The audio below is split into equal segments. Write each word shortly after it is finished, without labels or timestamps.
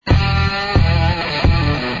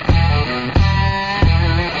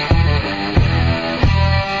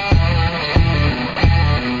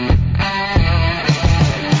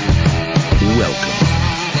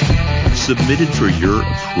submitted for your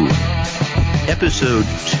approval. Episode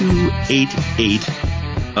 288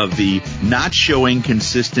 of the Not Showing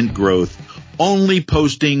Consistent Growth, only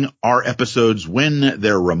posting our episodes when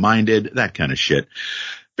they're reminded, that kind of shit.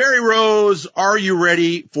 Barry Rose, are you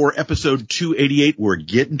ready for episode 288? We're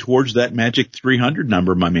getting towards that magic 300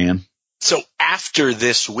 number, my man. So after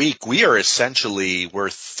this week, we're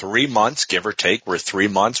 3 months, give or take. We're 3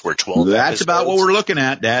 months. We're 12 That's episodes. about what we're looking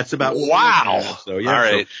at. That's about what we're looking at. So, yeah, all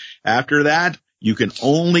right. So after that, you can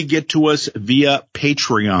only get to us via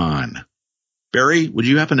Patreon. Barry, would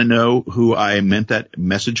you happen to know who I meant that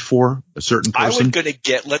message for? A certain person? I was going to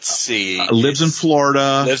get, let's see. Lives in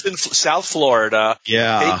Florida. Lives in South Florida.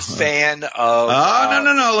 Yeah. Big fan of.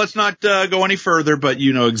 No. Let's not go any further, but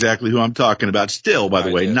you know exactly who I'm talking about. Still, by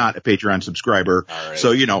the way, not a Patreon subscriber. All right.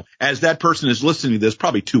 So, as that person is listening to this,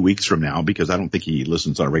 probably 2 weeks from now, because I don't think he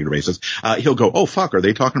listens on a regular basis, he'll go, oh, fuck, are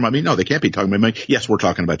they talking about me? No, they can't be talking about me. Yes, we're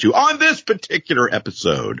talking about you on this particular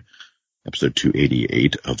episode. Episode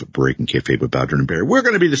 288 of Breaking Kayfabe with Bowdren and Barry. We're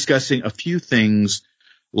going to be discussing a few things,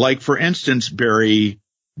 like, for instance, Barry,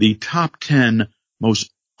 the top 10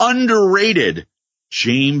 most underrated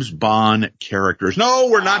James Bond characters. No,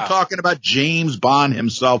 we're not talking about James Bond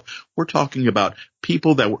himself. We're talking about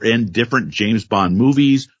people that were in different James Bond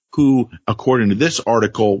movies who, according to this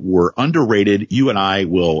article, were underrated. You and I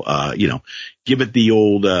will, give it the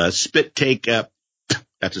old spit take.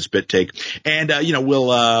 That's a spit take. And,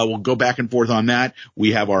 we'll go back and forth on that.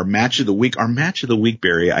 We have our match of the week. Our match of the week,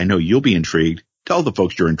 Barry, I know you'll be intrigued. Tell the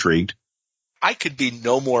folks you're intrigued. I could be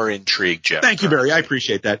no more intrigued, Jeff. Thank you, Barry. I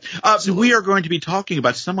appreciate that. We are going to be talking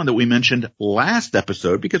about someone that we mentioned last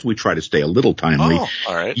episode because we try to stay a little timely. Oh,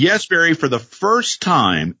 all right. Yes, Barry, for the first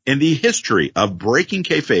time in the history of Breaking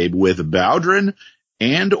Kayfabe with Bowdren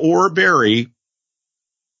and or Barry,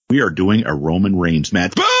 we are doing a Roman Reigns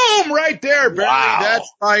match. Boom! Right there, Barry. Wow.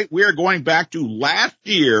 That's right. We are going back to last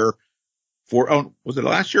year was it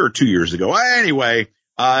last year or 2 years ago? Anyway,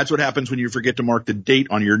 that's what happens when you forget to mark the date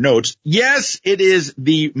on your notes. Yes, it is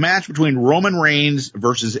the match between Roman Reigns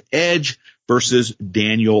versus Edge versus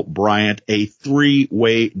Daniel Bryan, a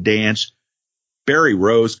three-way dance. Barry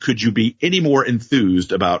Rose, could you be any more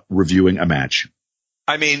enthused about reviewing a match?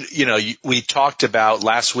 I mean, we talked about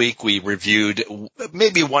last week, we reviewed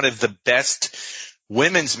maybe one of the best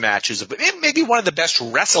women's matches, maybe one of the best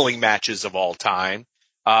wrestling matches of all time.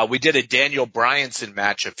 We did a Daniel Bryanson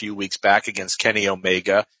match a few weeks back against Kenny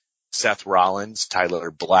Omega, Seth Rollins, Tyler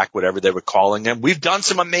Black, whatever they were calling him. We've done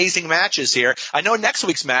some amazing matches here. I know next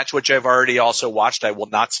week's match, which I've already also watched, I will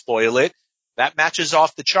not spoil it. That match is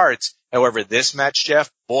off the charts. However, this match,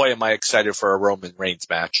 Jeff, boy, am I excited for a Roman Reigns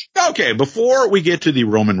match. Okay, before we get to the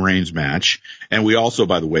Roman Reigns match, and we also,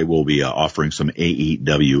 by the way, will be offering some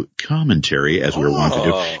AEW commentary, as we're wont to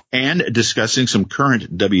do, and discussing some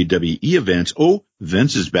current WWE events. Oh,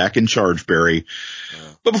 Vince is back in charge, Barry.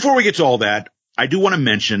 But before we get to all that, I do want to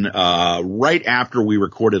mention, right after we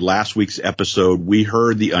recorded last week's episode, we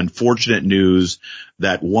heard the unfortunate news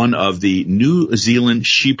that one of the New Zealand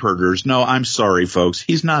sheep herders, no, I'm sorry, folks,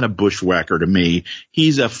 he's not a bushwhacker to me.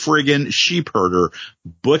 He's a friggin' sheep herder.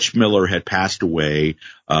 Butch Miller had passed away.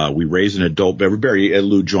 We raised an adult beverage. Barry,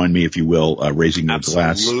 Lou, join me, if you will, raising a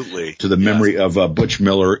glass to the memory of Butch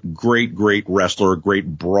Miller. Great, great wrestler, great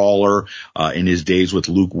brawler in his days with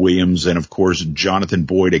Luke Williams. And, of course, Jonathan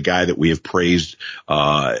Boyd, a guy that we have praised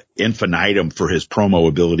infinitum for his promo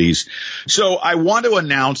abilities. So I want to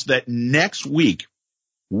announce that next week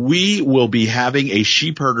we will be having a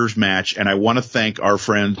sheep herders match, and I want to thank our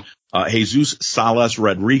friend Jesus Salas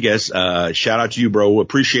Rodriguez. Shout out to you, bro.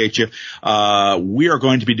 Appreciate you. We are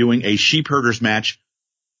going to be doing a sheep herders match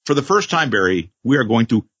for the first time, Barry. We are going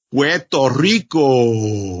to Puerto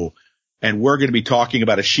Rico, and we're going to be talking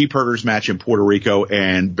about a sheep herders match in Puerto Rico.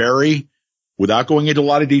 And Barry, without going into a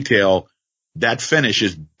lot of detail, that finish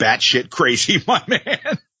is batshit crazy, my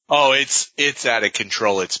man. Oh, it's out of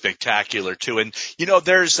control. It's spectacular too. And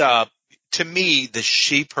there's to me, the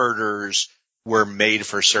sheep herders were made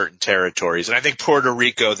for certain territories. And I think Puerto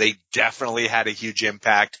Rico, they definitely had a huge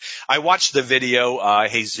impact. I watched the video.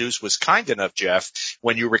 Jesus was kind enough, Jeff,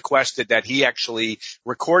 when you requested that he actually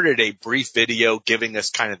recorded a brief video giving us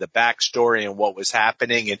kind of the backstory and what was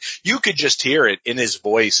happening. And you could just hear it in his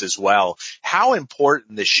voice as well, how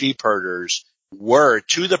important the sheep herders were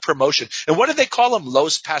to the promotion. And what did they call them?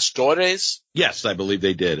 Los Pastores? Yes, I believe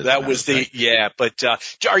they did. That was but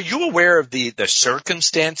are you aware of the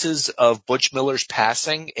circumstances of Butch Miller's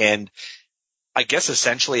passing and I guess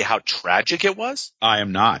essentially how tragic it was? I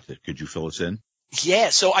am not. Could you fill us in? Yeah,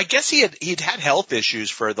 so I guess he'd had health issues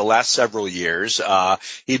for the last several years.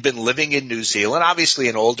 He'd been living in New Zealand, obviously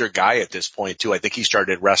an older guy at this point too. I think he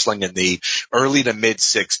started wrestling in the early to mid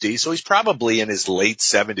 60s, so he's probably in his late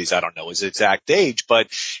 70s. I don't know his exact age, but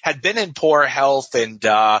had been in poor health and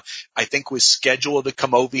I think was scheduled to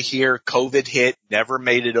come over here. COVID hit, never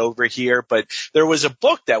made it over here, but there was a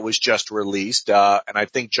book that was just released, and I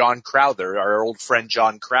think John Crowther, our old friend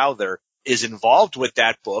John Crowther, is involved with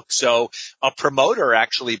that book. So a promoter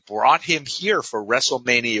actually brought him here for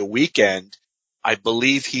WrestleMania weekend. I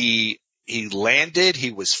believe he landed.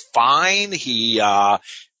 He was fine. He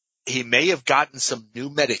may have gotten some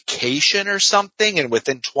new medication or something, and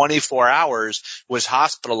within 24 hours was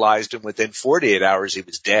hospitalized, and within 48 hours he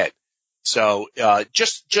was dead. So,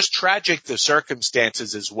 just tragic, the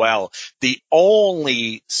circumstances as well. The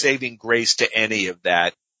only saving grace to any of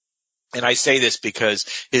that, and I say this because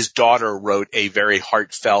his daughter wrote a very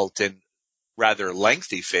heartfelt and rather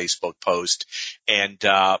lengthy Facebook post, and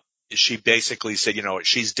she basically said,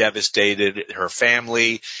 she's devastated. Her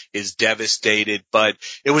family is devastated, but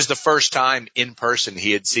it was the first time in person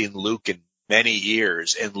he had seen Luke in many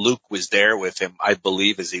years, and Luke was there with him, I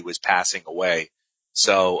believe, as he was passing away.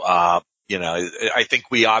 So, I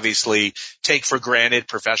think we obviously take for granted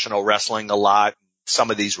professional wrestling a lot,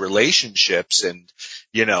 some of these relationships, and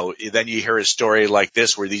then you hear a story like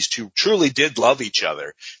this where these two truly did love each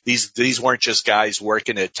other. These weren't just guys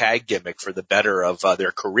working a tag gimmick for the better of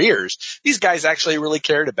their careers. These guys actually really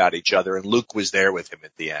cared about each other, and Luke was there with him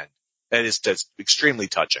at the end. That's extremely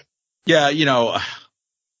touching. Yeah,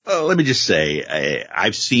 let me just say,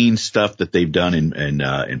 I've seen stuff that they've done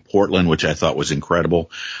in Portland, which I thought was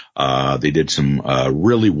incredible. They did some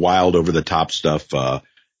really wild, over the top stuff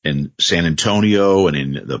in San Antonio and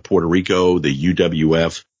in the Puerto Rico, the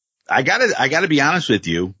UWF. I gotta be honest with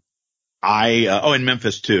you. In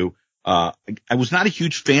Memphis too. I was not a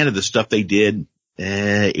huge fan of the stuff they did,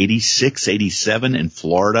 86, 87 in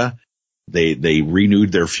Florida. They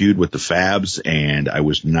renewed their feud with the Fabs, and I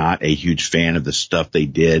was not a huge fan of the stuff they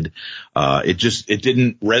did. It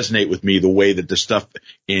didn't resonate with me the way that the stuff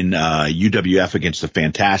in UWF against the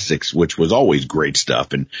Fantastics, which was always great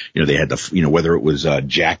stuff. And, they had whether it was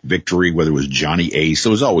Jack Victory, whether it was Johnny Ace, it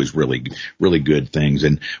was always really, really good things.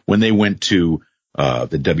 And when they went to the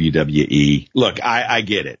WWE, look, I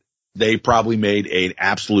get it. They probably made an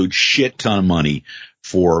absolute shit ton of money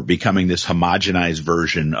for becoming this homogenized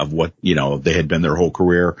version of what, they had been their whole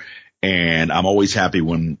career. And I'm always happy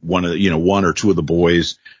when one or two of the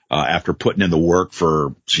boys, after putting in the work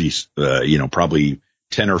for, probably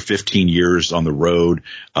 10 or 15 years on the road,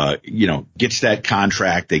 gets that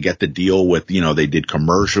contract. They get the deal with, they did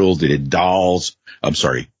commercials, they did dolls.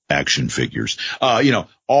 Action figures,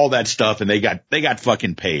 all that stuff. And they got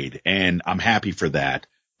fucking paid, and I'm happy for that.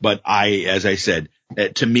 But as I said,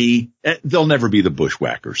 to me, they'll never be the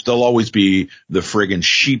Bushwhackers. They'll always be the friggin'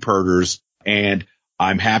 sheep herders. And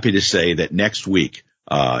I'm happy to say that next week,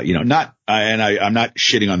 I'm not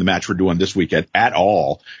shitting on the match we're doing this week at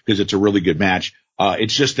all, because it's a really good match.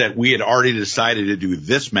 It's just that we had already decided to do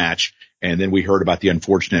this match, and then we heard about the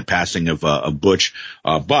unfortunate passing of Butch.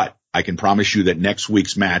 But I can promise you that next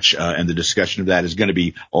week's match and the discussion of that is going to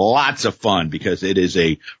be lots of fun, because it is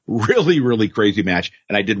a really, really crazy match.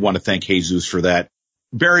 And I did want to thank Jesus for that.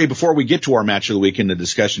 Barry, before we get to our match of the week and the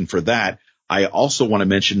discussion for that, I also want to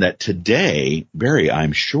mention that today, Barry,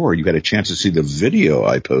 I'm sure you got a chance to see the video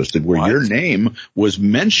I posted where your name was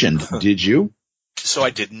mentioned. Did you? So I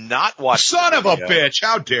did not watch. Son of a bitch.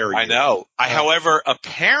 How dare you? I know. However,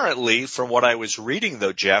 apparently, from what I was reading,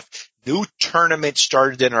 though, Jeff, new tournament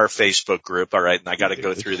started in our Facebook group. All right. And I got to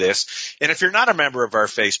go through this. And if you're not a member of our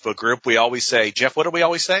Facebook group, we always say, Jeff, what do we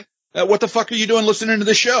always say? What the fuck are you doing listening to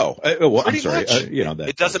the show? I'm sorry.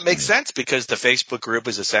 It doesn't make sense, because the Facebook group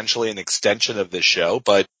is essentially an extension of this show.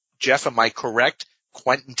 But Jeff, am I correct?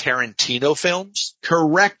 Quentin Tarantino films?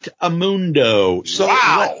 Correct, Amundo. So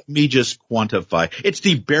let me just quantify. It's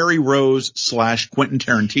the Barry Rose / Quentin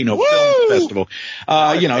Tarantino Film Festival.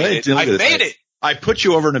 I made it. I put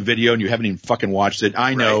you over in a video and you haven't even fucking watched it.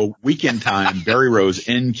 I know. Right. Weekend time, Barry Rose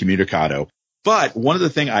incommunicado. But one of the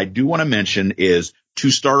things I do want to mention is, to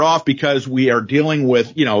start off, because we are dealing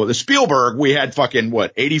with, the Spielberg, we had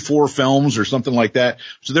 84 films or something like that.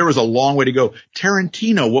 So there was a long way to go.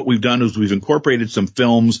 Tarantino, what we've done is we've incorporated some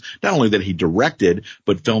films, not only that he directed,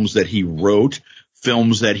 but films that he wrote,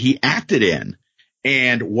 films that he acted in.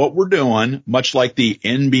 And what we're doing, much like the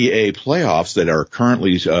NBA playoffs that are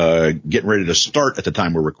currently getting ready to start at the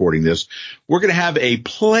time we're recording this, we're going to have a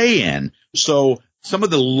play-in. So some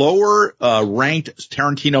of the lower ranked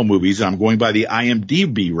Tarantino movies, and I'm going by the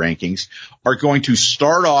IMDb rankings, are going to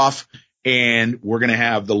start off and we're going to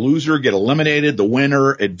have the loser get eliminated. The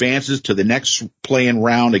winner advances to the next play-in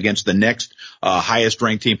round against the next highest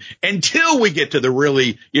ranked team until we get to the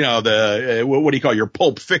really, what do you call your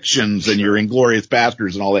Pulp Fictions and your Inglourious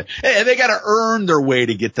Basterds and all that. Hey, they got to earn their way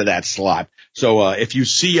to get to that slot. So if you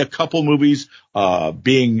see a couple movies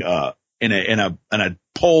being in a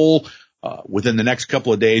poll within the next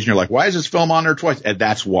couple of days, and you're like, why is this film on there twice? And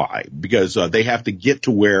that's why, because they have to get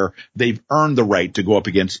to where they've earned the right to go up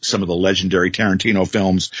against some of the legendary Tarantino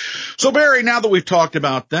films. So Barry, now that we've talked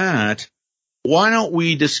about that, why don't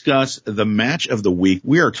we discuss the match of the week?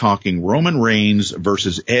 We are talking Roman Reigns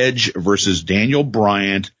versus Edge versus Daniel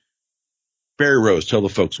Bryan. Barry Rose, tell the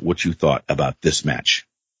folks what you thought about this match.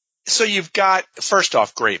 So you've got, first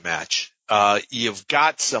off, great match. You've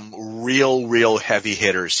got some real heavy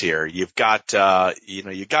hitters here. You've got,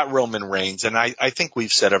 you got Roman Reigns, and I think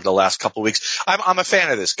we've said over the last couple of weeks, I'm a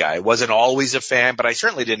fan of this guy. I wasn't always a fan, but I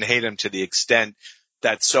certainly didn't hate him to the extent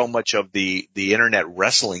that so much of the internet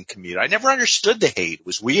wrestling community, I never understood the hate. It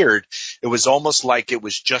was weird. It was almost like it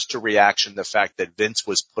was just a reaction to the fact that Vince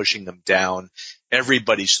was pushing them down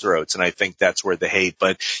everybody's throats. And I think that's where the hate,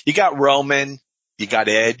 but you got Roman. You got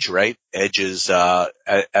Edge, right? Edge is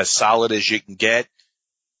as solid as you can get.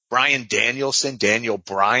 Bryan Danielson, Daniel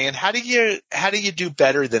Bryan. How do you do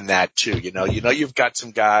better than that too? You've got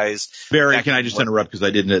some guys. Barry, can I just interrupt because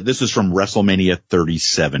I didn't. This is from WrestleMania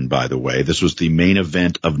 37, by the way. This was the main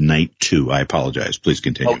event of night 2. I apologize. Please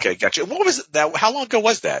continue. Okay, gotcha. What was that? How long ago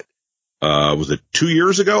was that? Was it 2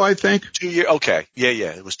 years ago? I think 2 years. Okay, yeah,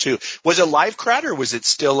 it was 2. Was it a live crowd or was it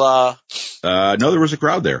still? No, there was a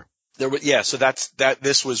crowd there. So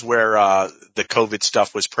this was where, the COVID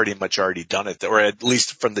stuff was pretty much already done or at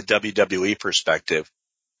least from the WWE perspective.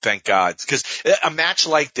 Thank God. Cause a match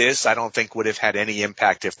like this, I don't think would have had any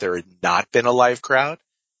impact if there had not been a live crowd.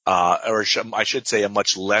 I should say a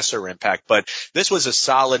much lesser impact, but this was a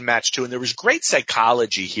solid match too. And there was great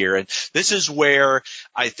psychology here. And this is where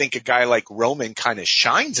I think a guy like Roman kind of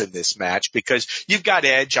shines in this match because you've got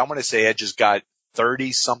Edge. I want to say Edge has got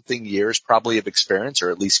 30 something years probably of experience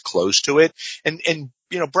or at least close to it. And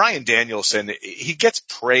Bryan Danielson, he gets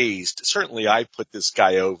praised. Certainly I put this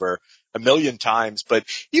guy over a million times, but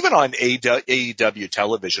even on AEW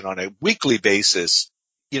television on a weekly basis,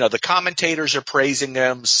 the commentators are praising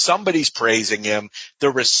him. Somebody's praising him.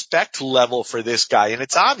 The respect level for this guy. And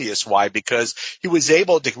it's obvious why, because he was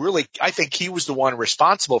able to really, I think he was the one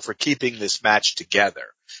responsible for keeping this match together.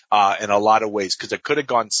 In a lot of ways, because it could have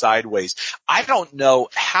gone sideways. I don't know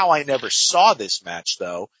how I never saw this match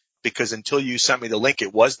though, because until you sent me the link,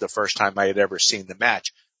 it was the first time I had ever seen the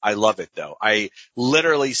match. I love it though. I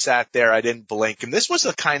literally sat there. I didn't blink. And this was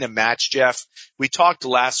the kind of match, Jeff, we talked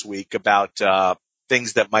last week about,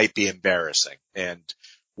 things that might be embarrassing. And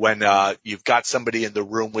when, you've got somebody in the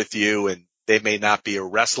room with you and they may not be a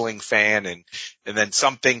wrestling fan and then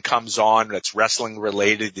something comes on that's wrestling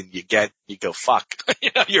related and you go, fuck,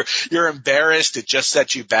 you're embarrassed. It just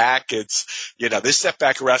sets you back. It's, this set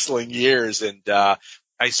back wrestling years. And,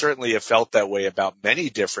 I certainly have felt that way about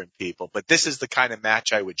many different people, but this is the kind of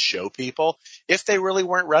match I would show people if they really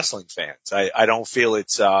weren't wrestling fans. I don't feel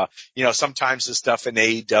it's, sometimes the stuff in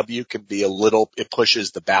AEW can be it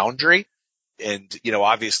pushes the boundary. And,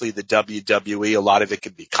 obviously the WWE, a lot of it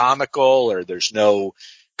can be comical or there's no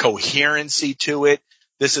coherency to it.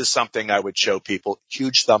 This is something I would show people.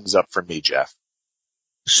 Huge thumbs up from me, Jeff.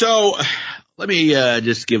 So let me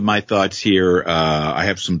just give my thoughts here. I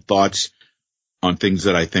have some thoughts on things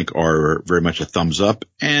that I think are very much a thumbs up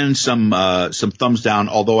and some thumbs down.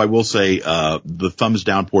 Although I will say the thumbs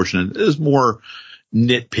down portion is more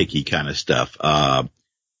nitpicky kind of stuff.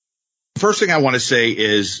 First thing I want to say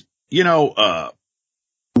is,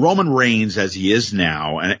 Roman Reigns as he is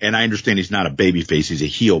now, and I understand he's not a babyface, he's a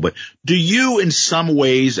heel, but do you in some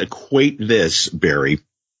ways equate this, Barry?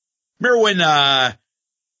 Remember when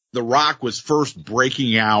The Rock was first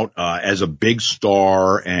breaking out as a big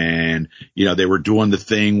star and, they were doing the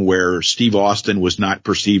thing where Steve Austin was not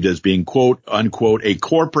perceived as being, quote, unquote, a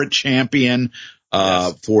corporate champion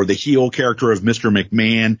for the heel character of Mr.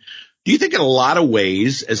 McMahon. Do you think in a lot of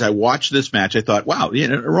ways, as I watched this match, I thought, wow,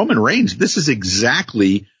 Roman Reigns, this is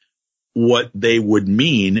exactly what they would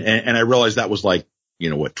mean. And I realized that was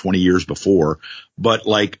 20 years before, but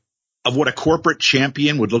of what a corporate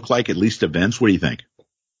champion would look like, at least events. What do you think?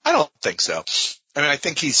 I don't think so. I mean, I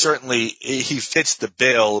think he fits the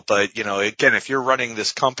bill, but again, if you're running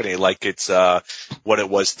this company like it's, what it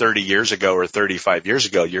was 30 years ago or 35 years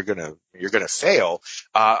ago, you're going to fail.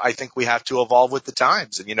 I think we have to evolve with the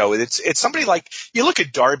times. And, it's somebody like, you look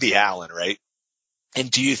at Darby Allin, right?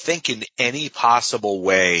 And do you think in any possible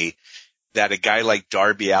way that a guy like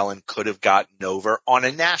Darby Allin could have gotten over on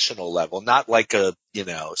a national level, not like a,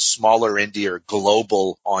 smaller indie or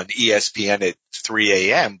global on ESPN at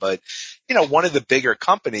 3 a.m., but, one of the bigger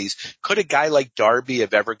companies. Could a guy like Darby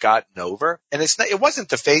have ever gotten over? And it wasn't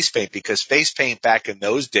the face paint, because face paint back in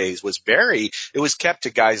those days it was kept to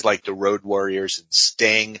guys like the Road Warriors and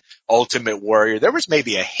Sting, Ultimate Warrior. There was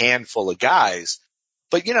maybe a handful of guys.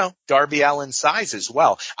 But, Darby Allin's size as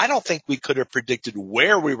well. I don't think we could have predicted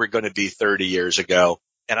where we were going to be 30 years ago.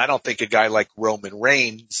 And I don't think a guy like Roman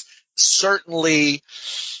Reigns, certainly,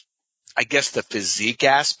 I guess the physique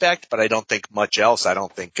aspect, but I don't think much else. I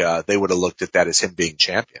don't think they would have looked at that as him being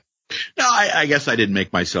champion. No, I guess I didn't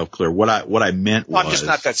make myself clear. What I meant was, I'm just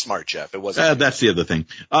not that smart, Jeff. It wasn't. That's the other thing.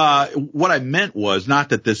 What I meant was not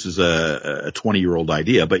that this is a 20-year-old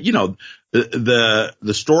idea, but the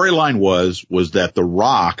storyline was that The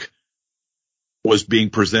Rock was being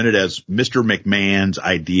presented as Mr. McMahon's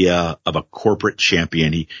idea of a corporate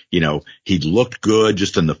champion. He looked good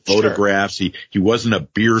just in the photographs. Sure. He wasn't a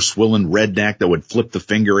beer swilling redneck that would flip the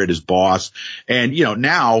finger at his boss. And,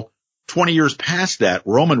 now 20 years past that,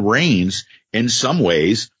 Roman Reigns, in some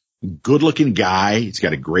ways, good looking guy. He's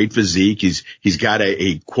got a great physique. He's got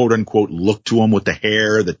a quote unquote look to him with the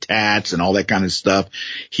hair, the tats and all that kind of stuff.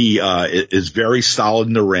 He, is very solid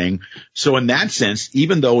in the ring. So in that sense,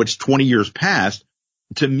 even though it's 20 years past,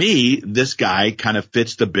 to me, this guy kind of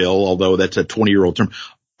fits the bill, although that's a 20-year-old term,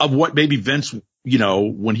 of what maybe Vince,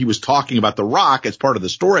 when he was talking about The Rock as part of the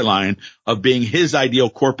storyline of being his ideal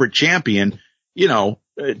corporate champion,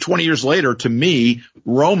 20 years later, to me,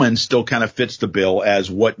 Roman still kind of fits the bill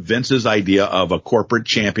as what Vince's idea of a corporate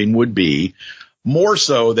champion would be, more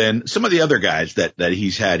so than some of the other guys that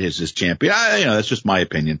he's had as his champion. That's just my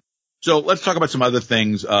opinion. So let's talk about some other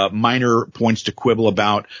things, minor points to quibble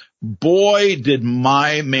about. Boy, did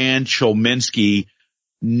my man Chominsky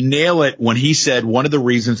nail it when he said one of the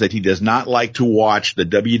reasons that he does not like to watch the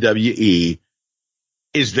WWE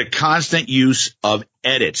is the constant use of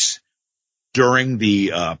edits during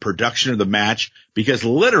the production of the match, because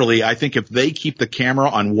literally I think if they keep the camera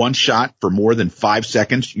on one shot for more than 5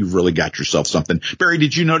 seconds, you've really got yourself something. Barry,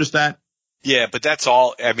 did you notice that? Yeah, but that's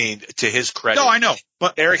all, to his credit. No, I know.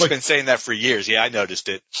 But Eric's been saying that for years. Yeah, I noticed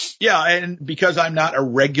it. Yeah, and because I'm not a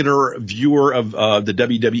regular viewer of the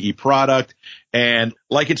WWE product, and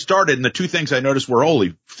like it started, and the two things I noticed were,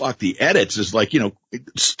 holy fuck, the edits is like,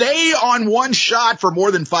 stay on one shot for more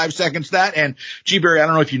than 5 seconds. That, and gee, Barry, I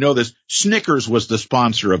don't know if you know this, Snickers was the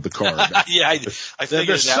sponsor of the card. Yeah, I figured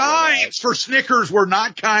the signs for Snickers were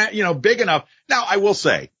not big enough. Now, I will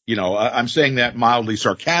say, I'm saying that mildly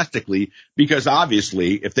sarcastically, because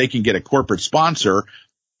obviously if they can get a corporate sponsor,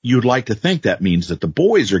 you'd like to think that means that the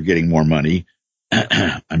boys are getting more money.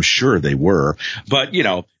 I'm sure they were, but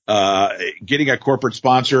getting a corporate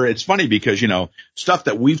sponsor, it's funny because, stuff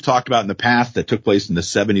that we've talked about in the past that took place in the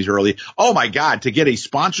 70s early. Oh my God, to get a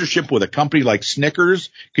sponsorship with a company like Snickers.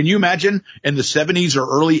 Can you imagine in the 70s or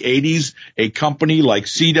early 80s, a company like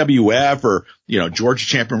CWF or, Georgia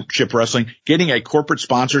Championship Wrestling getting a corporate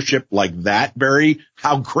sponsorship like that, Barry?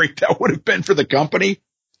 How great that would have been for the company.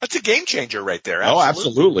 That's a game changer right there.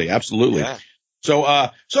 Absolutely. Oh, absolutely. Yeah.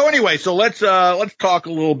 So anyway, let's talk a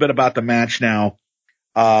little bit about the match now.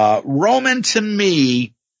 Roman, to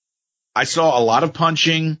me, I saw a lot of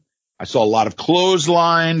punching. I saw a lot of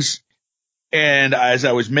clotheslines. And as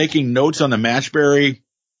I was making notes on the match, Barry,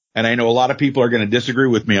 and I know a lot of people are going to disagree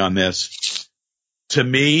with me on this, to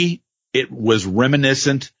me, it was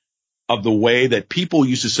reminiscent of the way that people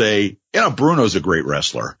used to say, Bruno's a great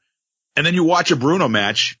wrestler. And then you watch a Bruno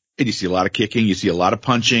match and you see a lot of kicking, you see a lot of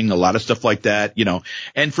punching, a lot of stuff like that,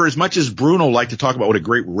 And for as much as Bruno liked to talk about what a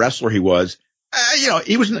great wrestler he was,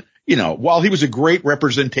 he was, while he was a great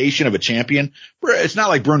representation of a champion, it's not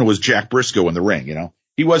like Bruno was Jack Briscoe in the ring,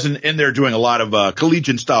 He wasn't in there doing a lot of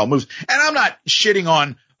collegiate style moves. And I'm not shitting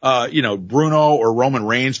on Bruno or Roman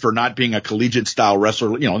Reigns for not being a collegiate style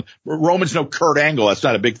wrestler. Roman's no Kurt Angle. That's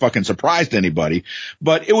not a big fucking surprise to anybody,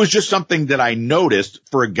 but it was just something that I noticed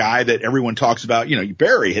for a guy that everyone talks about.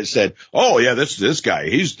 Barry has said, oh yeah, this guy,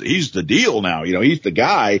 he's the deal now. He's the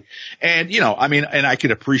guy. And, and I could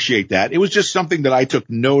appreciate that. It was just something that I took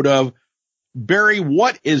note of. Barry,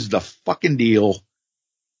 what is the fucking deal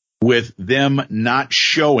with them not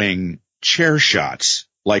showing chair shots?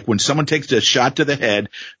 Like when someone takes a shot to the head,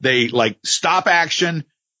 they stop action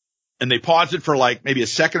and they pause it for maybe a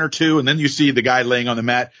second or two. And then you see the guy laying on the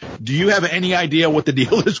mat. Do you have any idea what the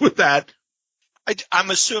deal is with that?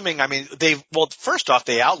 I'm assuming, first off,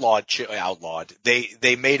 they outlawed.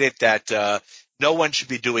 They made it that, no one should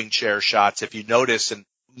be doing chair shots. If you notice, and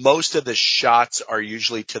most of the shots are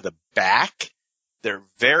usually to the back. they're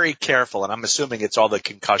very careful, and I'm assuming it's all the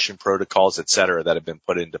concussion protocols, et cetera, that have been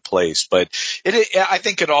put into place. But I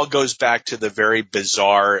think it all goes back to the very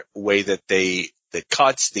bizarre way that the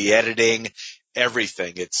cuts, the editing,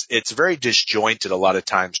 everything. It's very disjointed a lot of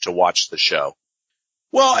times to watch the show.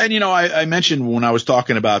 Well, and I mentioned when I was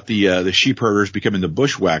talking about the sheep herders becoming the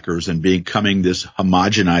bushwhackers and becoming this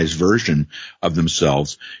homogenized version of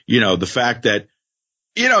themselves, the fact that,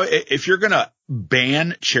 if you're going to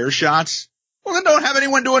ban chair shots, well, then don't have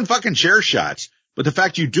anyone doing fucking chair shots. But the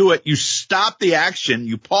fact you do it, you stop the action,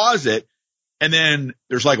 you pause it, and then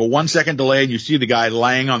there's like a 1 second delay and you see the guy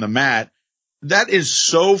laying on the mat. That is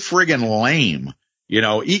so friggin' lame.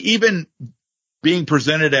 Even being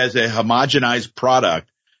presented as a homogenized product,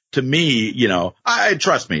 to me,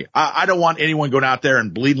 trust me, I don't want anyone going out there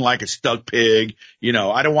and bleeding like a stuck pig.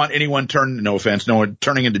 I don't want anyone turning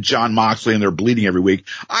into John Moxley and they're bleeding every week.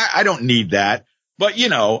 I don't need that. But,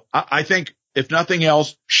 I think if nothing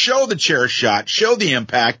else, show the chair shot, show the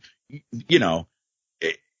impact.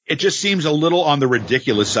 It just seems a little on the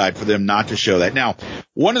ridiculous side for them not to show that. Now,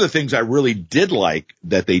 one of the things I really did like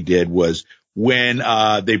that they did was when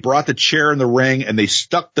they brought the chair in the ring and they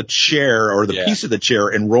stuck the chair or the piece of the chair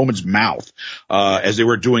in Roman's mouth as they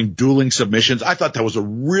were doing dueling submissions. I thought that was a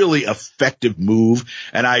really effective move.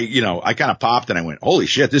 And I kind of popped and I went, holy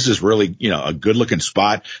shit, this is really, a good looking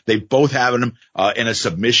spot. They both having him in a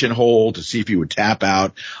submission hold to see if he would tap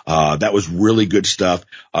out. That was really good stuff.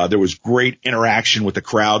 There was great interaction with the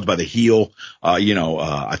crowd by the heel.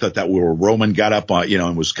 I thought that where Roman got up,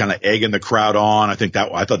 and was kind of egging the crowd on. I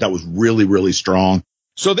thought that was really, really strong.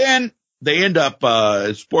 So then they end up,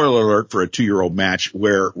 spoiler alert for a 2-year-old match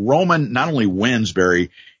where Roman not only wins, Barry,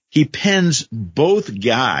 he pins both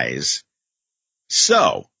guys.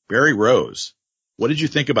 So, Barry Rose, what did you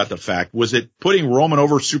think about the fact? Was it putting Roman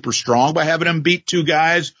over super strong by having him beat 2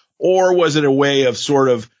 guys, or was it a way of sort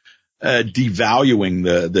of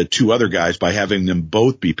devaluing the 2 other guys by having them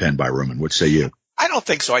both be pinned by Roman? What say you? I don't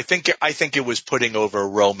think so. I think it was putting over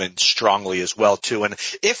Roman strongly as well too. And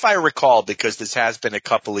if I recall, because this has been a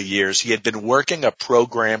couple of years, he had been working a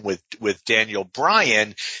program with Daniel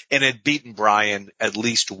Bryan and had beaten Bryan at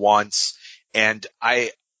least once. And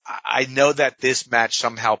I know that this match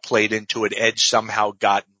somehow played into it. Edge somehow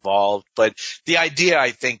got involved, but the idea I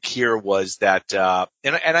think here was that,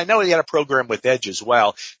 and I know he had a program with Edge as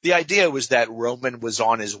well. The idea was that Roman was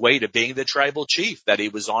on his way to being the tribal chief, that he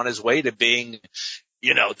was on his way to being,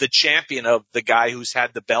 the champion of the guy who's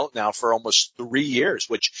had the belt now for almost 3 years,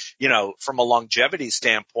 which, from a longevity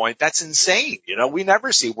standpoint, that's insane. We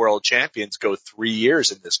never see world champions go 3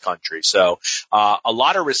 years in this country. So, a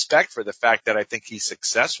lot of respect for the fact that I think he's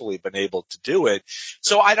successfully been able to do it.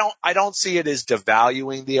 So I don't see it as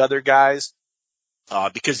devaluing the other guys.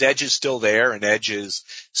 Because Edge is still there and Edge is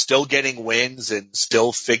still getting wins and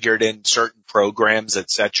still figured in certain programs,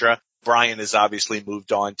 etc. Bryan has obviously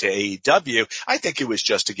moved on to AEW. I think it was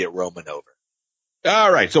just to get Roman over.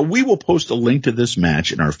 All right. So we will post a link to this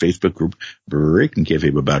match in our Facebook group, Breaking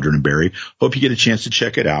Kayfabe with Bowdrin and Barry. Hope you get a chance to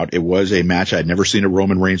check it out. It was a match. I'd never seen a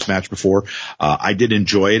Roman Reigns match before. I did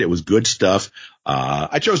enjoy it. It was good stuff.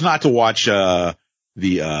 I chose not to watch,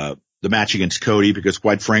 the match against Cody because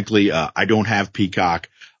quite frankly, I don't have Peacock.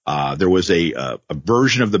 There was a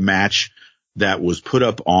version of the match that was put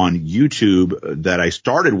up on YouTube that I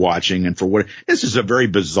started watching. And this is a very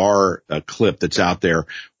bizarre clip that's out there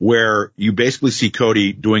where you basically see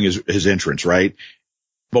Cody doing his entrance, right?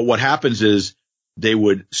 But what happens is they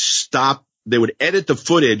would edit the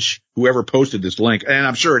footage, whoever posted this link, and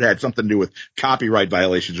I'm sure it had something to do with copyright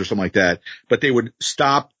violations or something like that, but they would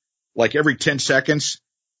stop like every 10 seconds,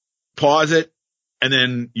 pause it, and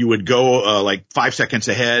then you would go like 5 seconds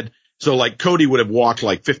ahead. So like Cody would have walked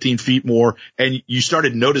like 15 feet more, and you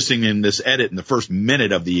started noticing in this edit in the first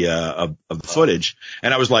minute of the footage.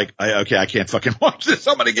 And I was like, okay, I can't fucking watch this.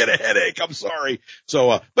 I'm going to get a headache. I'm sorry.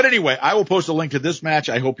 So, but anyway, I will post a link to this match.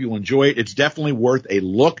 I hope you'll enjoy it. It's definitely worth a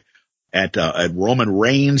look at Roman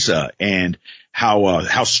Reigns, and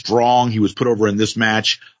how strong he was put over in this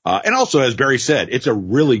match. And also, as Barry said, it's a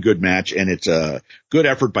really good match, and it's a good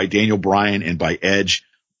effort by Daniel Bryan and by Edge.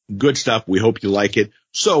 Good stuff. We hope you like it.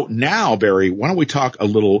 So now, Barry, why don't we talk a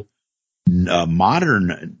little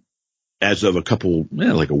modern, as of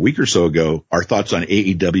like a week or so ago, our thoughts on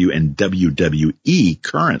AEW and WWE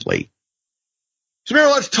currently. So,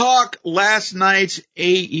 Barry, let's talk last night's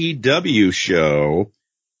AEW show.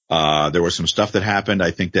 There was some stuff that happened,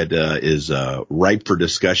 I think, that is ripe for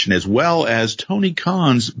discussion, as well as Tony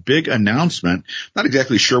Khan's big announcement. Not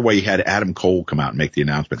exactly sure why he had Adam Cole come out and make the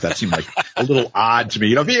announcement. That seemed like a little odd to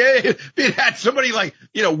me. If he had somebody like,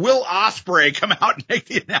 Will Ospreay come out and make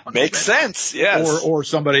the announcement. Makes sense, yes. Or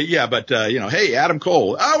somebody, yeah, but, hey, Adam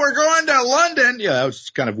Cole, we're going to London. Yeah, that was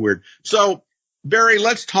kind of weird. So, Barry,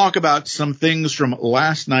 let's talk about some things from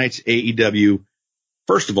last night's AEW.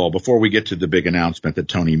 First of all, before we get to the big announcement that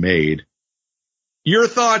Tony made, your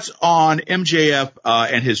thoughts on MJF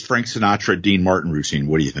and his Frank Sinatra, Dean Martin routine.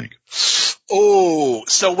 What do you think? Oh,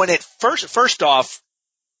 so when it first off,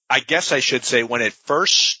 I guess I should say when it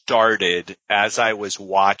first started, as I was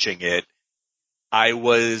watching it,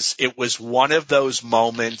 it was one of those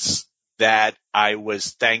moments that I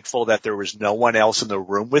was thankful that there was no one else in the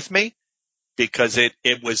room with me, because it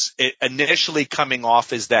was initially coming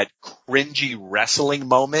off as that cringy wrestling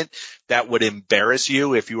moment that would embarrass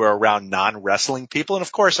you if you were around non-wrestling people. And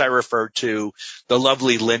of course I referred to the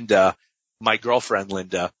lovely Linda, my girlfriend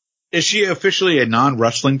Linda. Is she officially a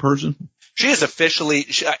non-wrestling person? She is officially,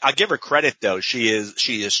 I give her credit though. She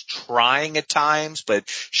is trying at times, but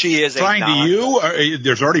she is trying to you?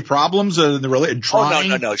 There's already problems in the relationship.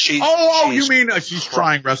 Oh, no. You mean she's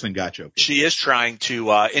trying wrestling. Gotcha. Okay. She is trying to,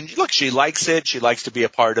 and look, she likes it. She likes to be a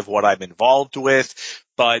part of what I'm involved with.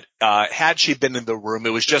 But, had she been in the room,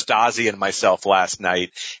 it was just Ozzy and myself last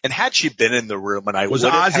night. And had she been in the room and was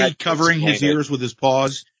Ozzy covering his ears with his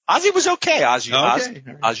paws? Ozzy was okay.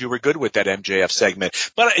 Ozzy were good with that MJF segment.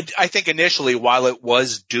 But I think initially, while it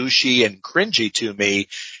was douchey and cringy to me,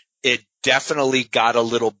 it definitely got a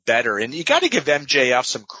little better. And you got to give MJF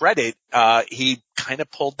some credit. He kind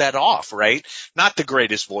of pulled that off, right? Not the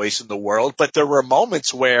greatest voice in the world, but there were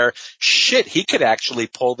moments where, he could actually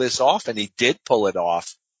pull this off, and he did pull it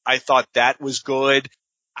off. I thought that was good.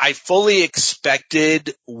 I fully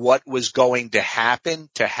expected what was going to happen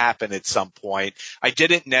at some point. I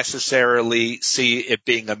didn't necessarily see it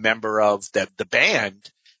being a member of the band,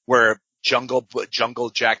 where Jungle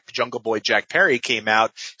Boy Jack Perry came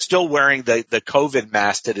out still wearing the COVID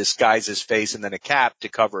mask to disguise his face and then a cap to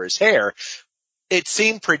cover his hair. It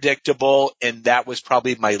seemed predictable, and that was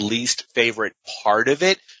probably my least favorite part of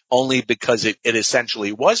it, only because it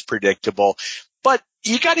essentially was predictable. But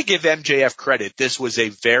you got to give MJF credit. This was a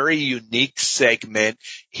very unique segment.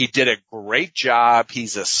 He did a great job.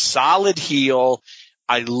 He's a solid heel.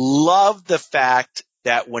 I love the fact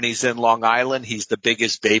that when he's in Long Island, he's the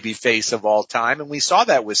biggest baby face of all time. And we saw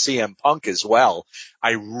that with CM Punk as well.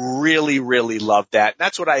 I really, really loved that. And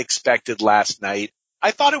that's what I expected last night. I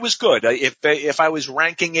thought it was good. If I was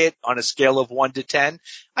ranking it on a scale of 1 to 10,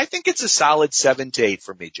 I think it's a solid 7 to 8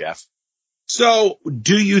 for me, Jeff. So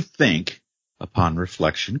do you think, upon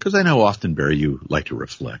reflection, because I know often, Barry, you like to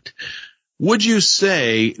reflect, would you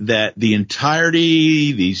say that the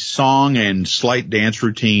entirety, the song and slight dance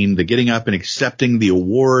routine, the getting up and accepting the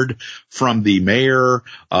award from the mayor,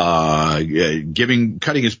 cutting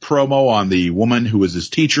his promo on the woman who was his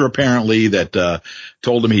teacher apparently, that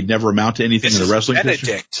told him he'd never amount to anything in the wrestling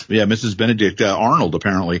Benedict. Yeah, Mrs. Benedict Arnold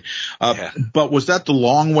apparently. But was that the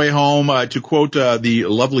long way home? To quote the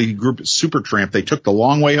lovely group Supertramp, they took the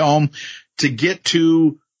long way home to get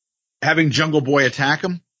to having Jungle Boy attack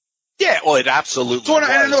him? Yeah, well, it absolutely was.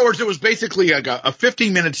 In other words, it was basically a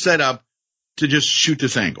 15-minute setup to just shoot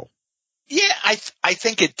this angle. Yeah, I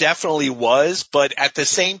think it definitely was, but at the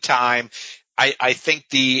same time, I think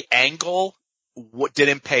the angle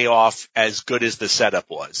didn't pay off as good as the setup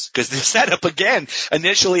was. Because the setup, again,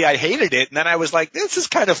 initially I hated it, and then I was like, this is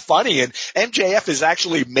kind of funny, and MJF is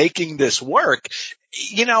actually making this work.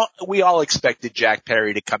 We all expected Jack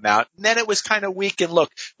Perry to come out, and then it was kind of weak. And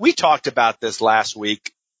look, we talked about this last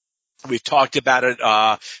week. We've talked about it,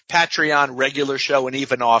 Patreon, regular show, and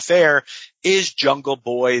even off air. Is Jungle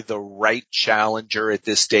Boy the right challenger at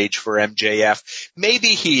this stage for MJF? Maybe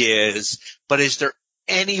he is, but is there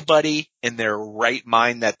anybody in their right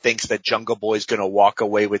mind that thinks that Jungle Boy is going to walk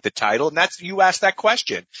away with the title? And you asked that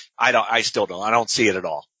question. I still don't. I don't see it at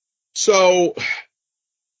all. So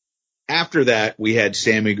after that, we had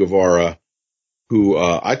Sammy Guevara, who,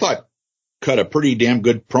 I thought cut a pretty damn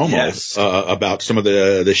good promo, about some of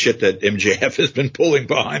the shit that MJF has been pulling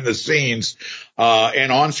behind the scenes,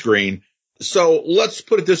 and on screen. So let's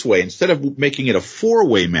put it this way. Instead of making it a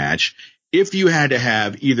 4-way match, if you had to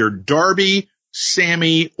have either Darby,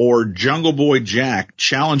 Sammy, or Jungle Boy Jack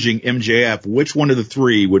challenging MJF, which one of the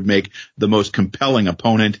three would make the most compelling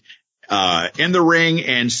opponent, in the ring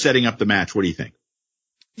and setting up the match? What do you think?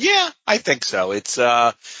 Yeah, I think so. It's,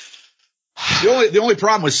 The only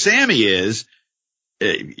problem with Sammy is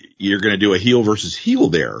you're going to do a heel versus heel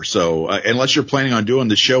there. So unless you're planning on doing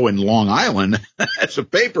the show in Long Island as a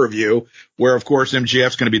pay-per-view, where of course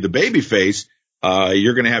MJF's going to be the babyface,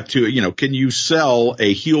 you're going to have to, can you sell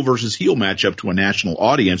a heel versus heel matchup to a national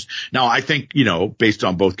audience? Now, I think, based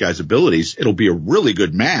on both guys' abilities, it'll be a really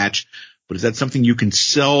good match, but is that something you can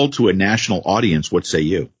sell to a national audience? What say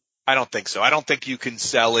you? I don't think so. I don't think you can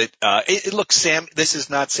sell it. Look, Sam, this is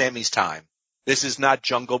not Sammy's time. This is not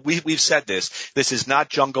Jungle. We've said this. This is not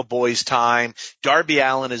Jungle Boy's time. Darby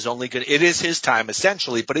Allin is it is his time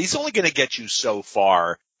essentially, but he's only going to get you so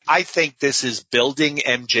far. I think this is building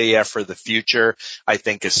MJF for the future. I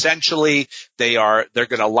think essentially they're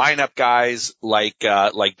going to line up guys like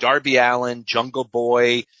Darby Allin, Jungle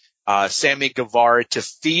Boy, Sammy Guevara to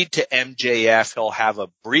feed to MJF. He'll have a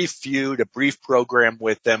brief feud, a brief program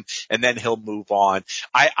with them, and then he'll move on.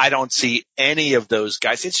 I don't see any of those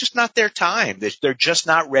guys. It's just not their time. They're just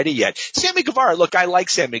not ready yet. Sammy Guevara, look, I like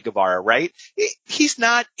Sammy Guevara, right? He's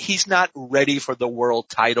not ready for the world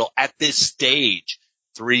title at this stage.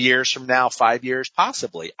 3 years from now, 5 years,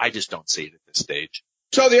 possibly. I just don't see it at this stage.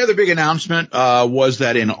 So the other big announcement was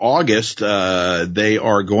that in August they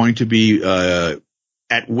are going to be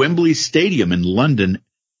at Wembley Stadium in London,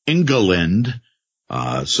 England.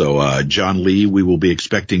 So John Lee, we will be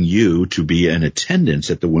expecting you to be in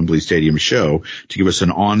attendance at the Wembley Stadium show to give us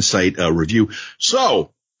an on-site review.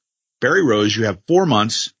 So, Barry Rose, you have 4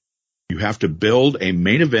 months. You have to build a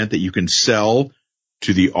main event that you can sell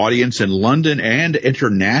to the audience in London and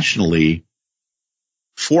internationally.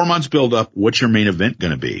 4 months build up. What's your main event going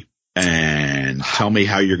to be? And tell me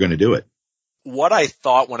how you're going to do it. What I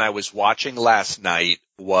thought when I was watching last night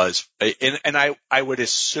was, and I would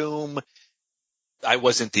assume I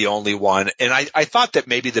wasn't the only one, and I thought that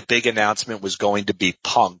maybe the big announcement was going to be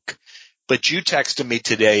Punk. But you texted me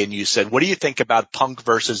today and you said, what do you think about Punk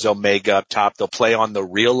versus Omega up top? They'll play on the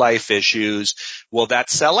real life issues. Will that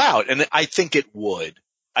sell out? And I think it would.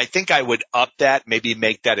 I think I would up that, maybe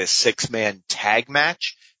make that a 6-man tag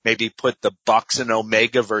match. Maybe put the Bucks and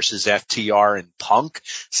Omega versus FTR and Punk,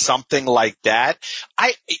 something like that.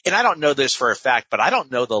 I don't know this for a fact, but I don't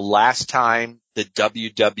know the last time the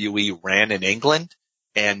WWE ran in England.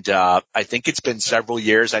 And I think it's been several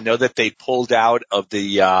years. I know that they pulled out of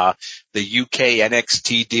the UK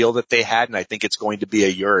NXT deal that they had, and I think it's going to be a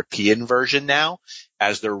European version now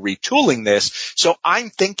as they're retooling this. So I'm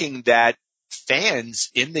thinking that fans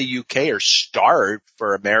in the UK are starved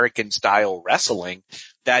for American-style wrestling,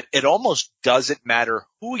 that it almost doesn't matter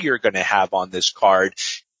who you're going to have on this card.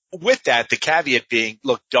 With that, the caveat being,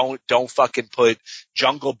 look, don't fucking put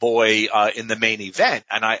Jungle Boy in the main event.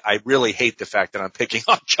 And I really hate the fact that I'm picking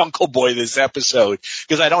on Jungle Boy this episode,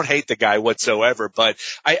 because I don't hate the guy whatsoever. But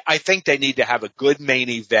I think they need to have a good main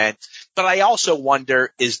event. But I also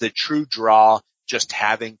wonder, is the true draw just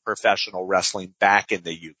having professional wrestling back in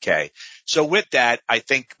the UK? So with that, I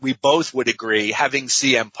think we both would agree having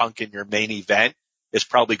CM Punk in your main event is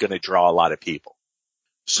probably going to draw a lot of people.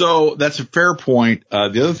 So that's a fair point.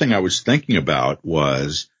 The other thing I was thinking about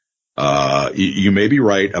was, you may be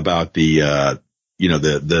right about the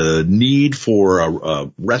need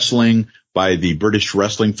for, wrestling by the British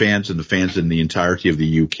wrestling fans and the fans in the entirety of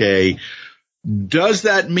the UK. Does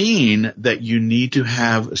that mean that you need to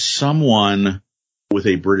have someone with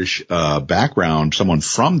a British, background, someone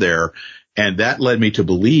from there? And that led me to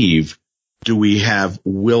believe, do we have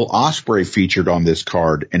Will Ospreay featured on this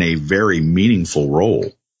card in a very meaningful role?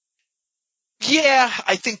 Yeah,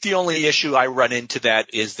 I think the only issue I run into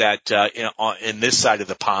that is that in this side of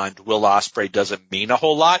the pond, Will Ospreay doesn't mean a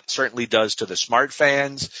whole lot. Certainly does to the smart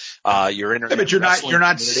fans. Your internet, but you're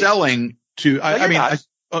not selling to. I mean,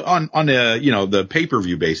 on the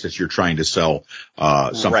pay-per-view basis, you're trying to sell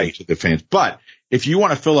something right to the fans, but if you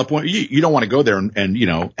want to fill up one, you don't want to go there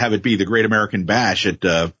and have it be the Great American Bash at,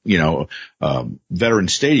 Veteran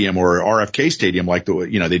Stadium or RFK Stadium like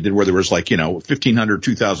they did, where there was 1,500,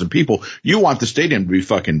 2,000 people. You want the stadium to be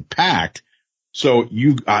fucking packed. So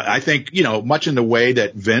I think, much in the way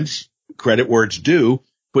that Vince, credit where it's due,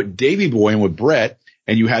 put Davey Boy in with Brett,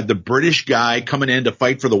 and you had the British guy coming in to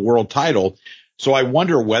fight for the world title. So I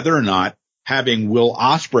wonder whether or not having Will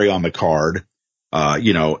Ospreay on the card,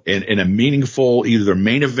 in a meaningful, either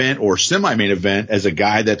main event or semi-main event, as a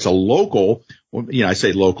guy that's a local, I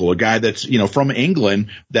say local, a guy that's, from England,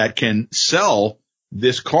 that can sell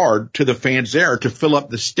this card to the fans there to fill up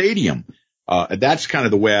the stadium. That's kind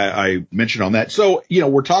of the way I mentioned on that. So,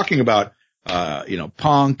 we're talking about,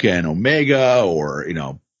 Punk and Omega, or,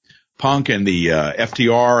 Punk and the,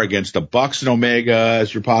 FTR against the Bucks and Omega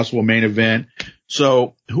as your possible main event.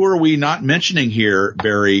 So who are we not mentioning here,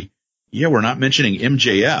 Barry? Yeah, we're not mentioning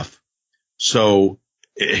MJF. So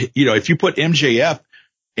if you put MJF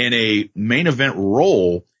in a main event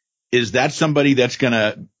role, is that somebody that's going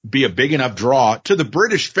to be a big enough draw to the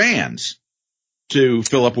British fans to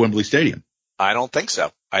fill up Wembley Stadium? I don't think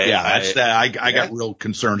so. I got real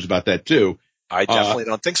concerns about that too. I definitely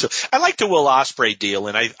don't think so. I like the Will Ospreay deal,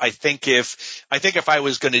 and I think if I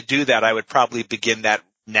was going to do that, I would probably begin that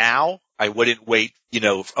now. I wouldn't wait,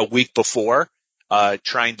 a week before,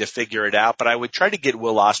 trying to figure it out. But I would try to get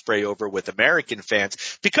Will Ospreay over with American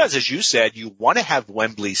fans because, as you said, you want to have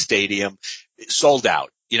Wembley Stadium sold out.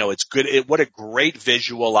 It's good. What a great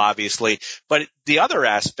visual, obviously. But the other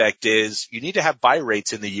aspect is you need to have buy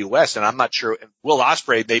rates in the U.S. And I'm not sure Will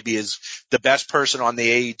Ospreay maybe is the best person on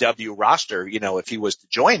the AEW roster, if he was to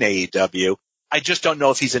join AEW. I just don't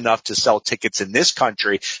know if he's enough to sell tickets in this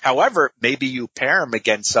country. However, maybe you pair him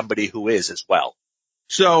against somebody who is as well.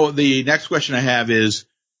 So the next question I have is,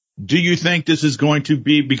 do you think this is going to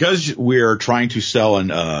be, because we're trying to sell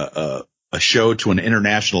a show to an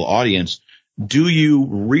international audience, do you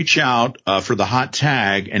reach out for the hot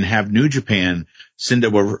tag and have New Japan send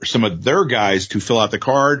over some of their guys to fill out the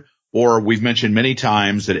card? Or we've mentioned many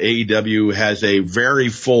times that AEW has a very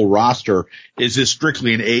full roster. Is this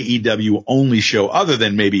strictly an AEW only show other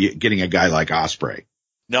than maybe getting a guy like Ospreay?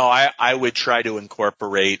 No, I would try to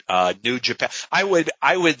incorporate New Japan. I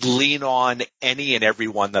would lean on any and every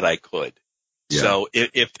one that I could. Yeah. So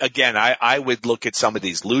if again, I would look at some of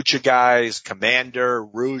these Lucha guys, Commander,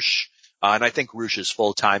 Rush, and I think Rush is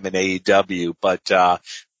full time in AEW, but the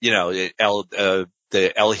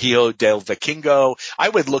El Hijo del Vikingo. I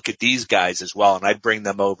would look at these guys as well, and I'd bring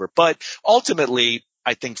them over. But ultimately,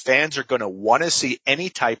 I think fans are going to want to see any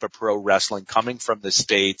type of pro wrestling coming from the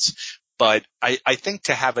States. But I think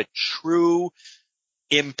to have a true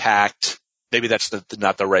impact, maybe that's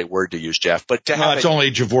not the right word to use, Jeff, but to have it's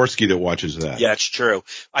only Jaworski that watches that. Yeah, it's true.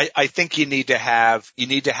 I think you need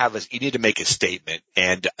to make a statement.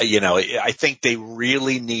 And, I think they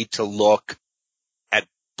really need to look at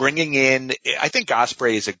bringing in, I think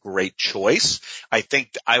Ospreay is a great choice. I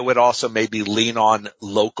think I would also maybe lean on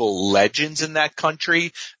local legends in that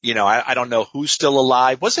country. I don't know who's still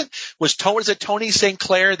alive. Was it Tony St.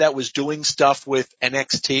 Clair that was doing stuff with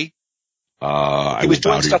NXT? He was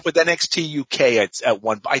doing stuff with NXT UK at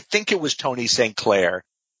one. I think it was Tony St. Clair,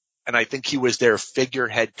 and I think he was their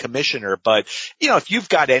figurehead commissioner. But if you've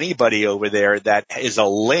got anybody over there that is a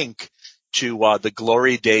link to the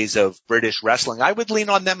glory days of British wrestling, I would lean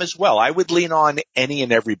on them as well. I would lean on any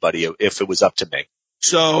and everybody if it was up to me.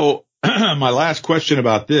 So my last question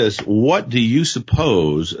about this: what do you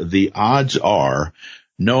suppose the odds are,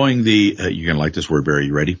 knowing you're going to like this word, Barry?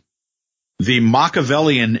 You ready? The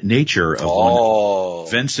Machiavellian nature of one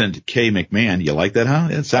Vincent K. McMahon. You like that, huh?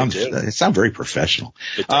 It sounds very professional.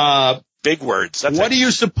 Big words. That's what do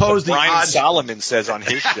you suppose the Brian odds? Solomon says on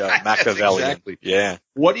his show, Machiavellian. Exactly. Yeah.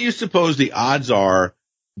 What do you suppose the odds are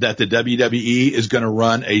that the WWE is going to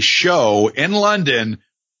run a show in London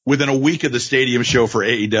within a week of the stadium show for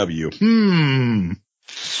AEW?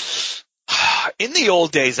 In the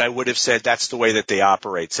old days, I would have said that's the way that they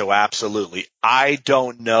operate. So absolutely. I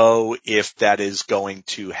don't know if that is going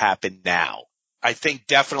to happen now. I think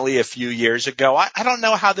definitely a few years ago. I don't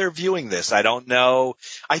know how they're viewing this. I don't know.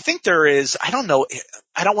 I think there is, I don't know.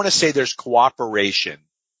 I don't want to say there's cooperation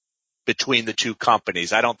between the two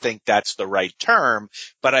companies. I don't think that's the right term,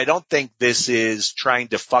 but I don't think this is trying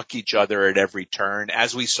to fuck each other at every turn,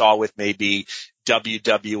 as we saw with maybe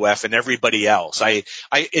WWF and everybody else.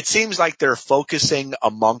 It seems like they're focusing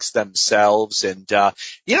amongst themselves. And,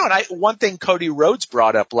 one thing Cody Rhodes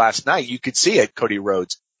brought up last night, you could see it, Cody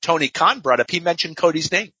Rhodes. Tony Khan brought up, he mentioned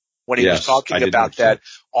Cody's name when he was talking about that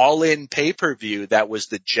all-in pay-per-view that was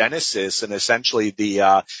the genesis and essentially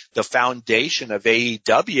the foundation of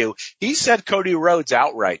AEW. He said Cody Rhodes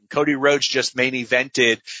outright. Cody Rhodes just main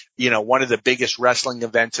evented, one of the biggest wrestling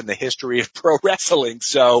events in the history of pro wrestling.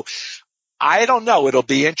 So I don't know. It'll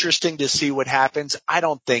be interesting to see what happens. I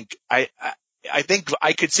think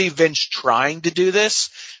I could see Vince trying to do this,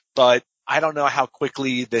 but I don't know how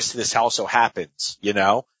quickly this also happens,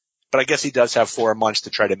 but I guess he does have 4 months to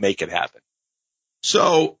try to make it happen.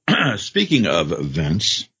 So speaking of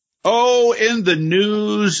Vince, in the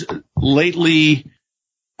news lately,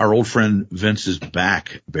 our old friend Vince is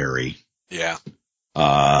back, Barry. Yeah.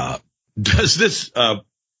 Does this,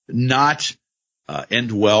 not,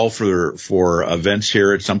 end well for events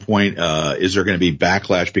here at some point? Is there going to be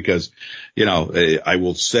backlash? Because, I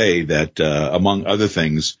will say that, among other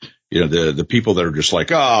things, the people that are just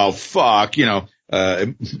like, oh, fuck,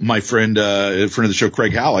 my friend of the show,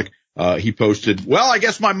 Craig Halleck, he posted, well, I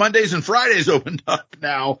guess my Mondays and Fridays opened up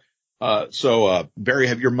now. So Barry,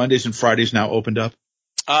 have your Mondays and Fridays now opened up?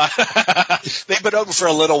 They've been open for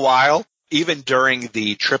a little while. Even during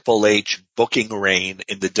the Triple H booking reign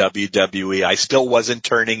in the WWE, I still wasn't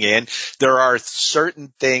turning in. There are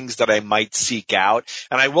certain things that I might seek out.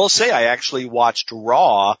 And I will say I actually watched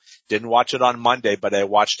Raw. Didn't watch it on Monday, but I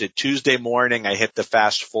watched it Tuesday morning. I hit the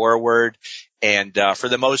fast forward. And for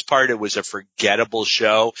the most part, it was a forgettable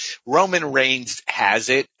show. Roman Reigns has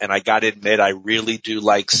it, and I got to admit, I really do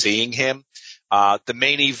like seeing him. The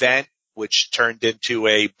main event, which turned into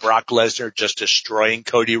a Brock Lesnar just destroying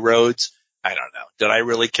Cody Rhodes. I don't know. Did I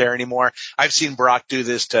really care anymore? I've seen Brock do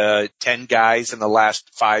this to 10 guys in the last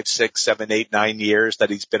 5, 6, 7, 8, 9 years that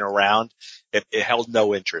he's been around. It held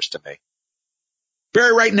no interest to me.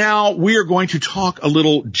 Barry, right now we are going to talk a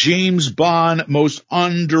little James Bond, most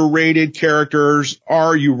underrated characters.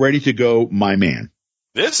 Are you ready to go, my man?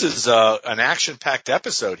 This is an action-packed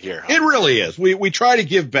episode here. Huh? It really is. We try to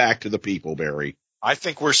give back to the people, Barry. I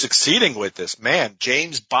think we're succeeding with this. Man,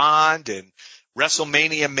 James Bond and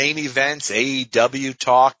WrestleMania main events, AEW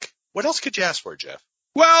talk. What else could you ask for, Jeff?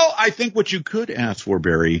 Well, I think what you could ask for,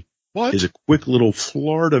 Barry, is a quick little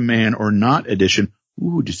Florida Man or Not edition.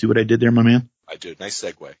 Ooh, did you see what I did there, my man? I do. Nice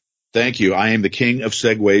segue. Thank you. I am the king of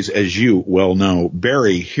segues, as you well know.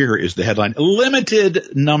 Barry, here is the headline. A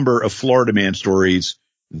limited number of Florida Man stories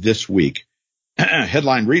this week.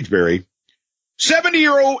 Headline reads, Barry,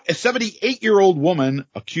 78-year-old woman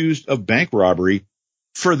accused of bank robbery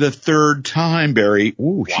for the third time, Barry.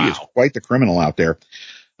 Ooh, wow. She is quite the criminal out there.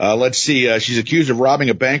 Let's see. She's accused of robbing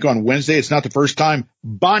a bank on Wednesday. It's not the first time.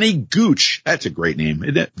 Bonnie Gooch. That's a great name,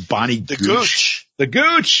 isn't it? Bonnie Gooch. The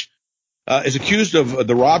Gooch is accused of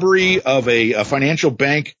the robbery of a financial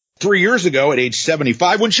bank 3 years ago at age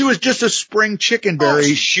 75 when she was just a spring chicken,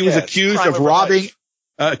 Barry. She was accused of robbing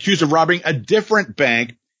a different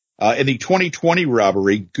bank. In the 2020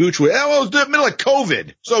 robbery, Gooch was in the middle of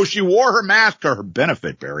COVID, so she wore her mask to her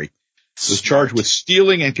benefit, Barry. Was charged with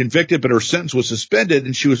stealing and convicted, but her sentence was suspended,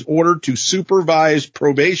 and she was ordered to supervised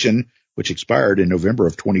probation, which expired in November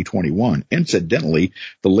of 2021. Incidentally,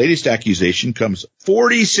 the latest accusation comes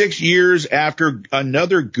 46 years after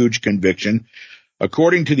another Gooch conviction.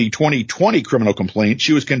 According to the 2020 criminal complaint,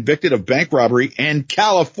 she was convicted of bank robbery in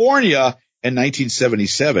California in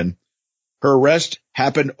 1977. Her arrest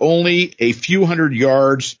happened only a few hundred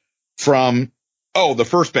yards from, the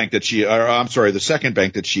second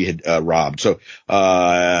bank that she had robbed. So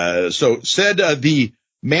said the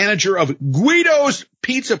manager of Guido's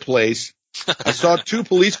Pizza Place, I saw 2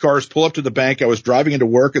 police cars pull up to the bank. I was driving into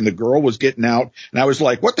work and the girl was getting out. And I was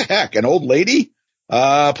like, what the heck, an old lady?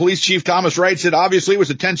 Police Chief Thomas Wright said, obviously it was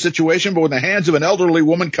a tense situation, but when the hands of an elderly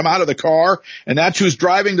woman come out of the car and that's who's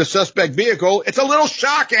driving the suspect vehicle, it's a little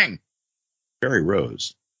shocking. Barry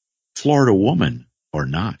Rose, Florida woman or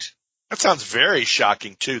not? That sounds very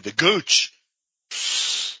shocking, too. The Gooch.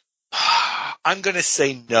 I'm going to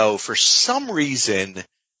say no for some reason.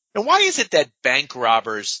 And why is it that bank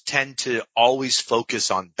robbers tend to always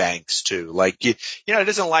focus on banks, too? Like, it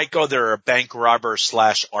isn't like, they're a bank robber /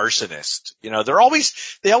 arsonist.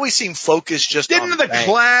 They always seem focused just on Didn't the bank.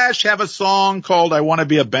 Clash have a song called I Want to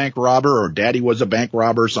Be a Bank Robber or Daddy Was a Bank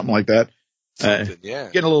Robber or something like that? Yeah.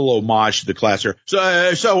 Getting a little homage to the class here.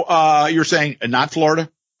 So you're saying not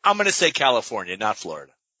Florida? I'm going to say California, not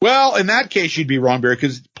Florida. Well, in that case, you'd be wrong, Barry,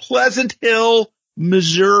 because Pleasant Hill,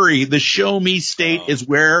 Missouri, the show me state, is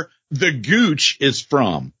where the Gooch is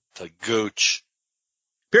from. The Gooch.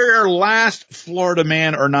 Barry, our last Florida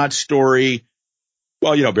Man or not story.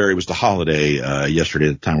 Well, Barry, it was the holiday yesterday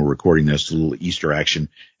at the time we're recording this, a little Easter action.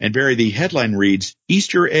 And Barry, the headline reads,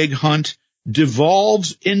 Easter egg hunt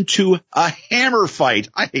devolves into a hammer fight.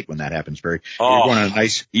 I hate when that happens, Barry. You're going on a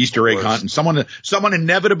nice Easter egg hunt and someone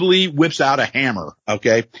inevitably whips out a hammer.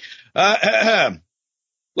 Okay.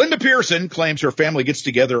 Linda Pearson claims her family gets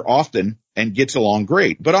together often and gets along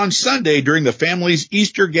great. But on Sunday, during the family's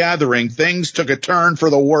Easter gathering, things took a turn for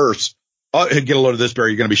the worse. Get a load of this,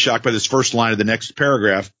 Barry. You're going to be shocked by this first line of the next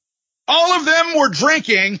paragraph. All of them were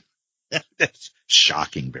drinking. That's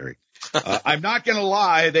shocking, Barry. I'm not going to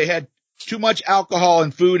lie. They had too much alcohol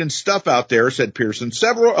and food and stuff out there, said Pearson.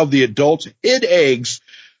 Several of the adults hid eggs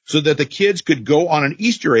so that the kids could go on an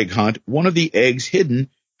Easter egg hunt. One of the eggs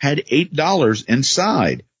hidden had $8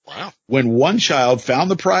 inside. Wow. When one child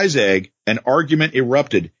found the prize egg, an argument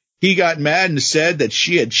erupted. He got mad and said that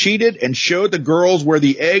she had cheated and showed the girls where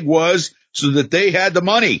the egg was so that they had the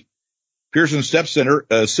money. Pearson's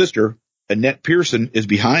sister, Annette Pearson, is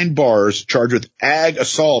behind bars, charged with ag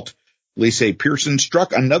assault. Police say Pearson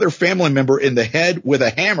struck another family member in the head with a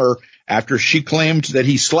hammer after she claimed that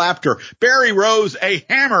he slapped her. Barry Rose, a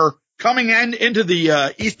hammer coming into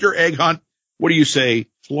the Easter egg hunt. What do you say,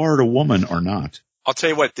 Florida woman or not? I'll tell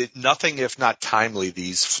you what, nothing if not timely,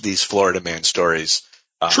 these Florida Man stories.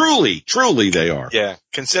 Truly they are. Yeah,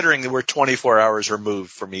 considering that we're 24 hours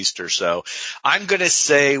removed from Easter. So I'm going to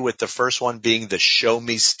say, with the first one being the Show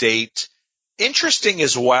Me State, interesting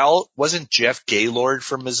as well. Wasn't Jeff Gaylord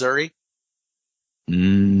from Missouri?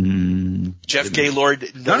 Jeff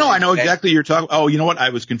Gaylord. No, I know exactly you're talking. Oh, you know what? I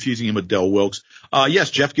was confusing him with Del Wilkes.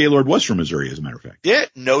 Yes, Jeff Gaylord was from Missouri, as a matter of fact. Yeah,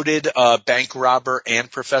 noted bank robber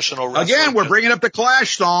and professional wrestler. Again, we're bringing up the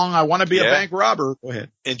Clash song. I want to be a bank robber. Go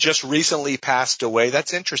ahead. And just recently passed away.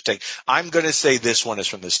 That's interesting. I'm going to say this one is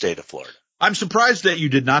from the state of Florida. I'm surprised that you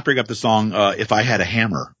did not bring up the song If I Had a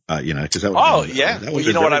Hammer, because that would well,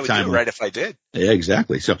 you know what I would do, right, if I did. Yeah,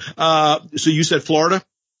 exactly. So you said Florida?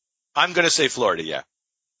 I'm going to say Florida, yeah.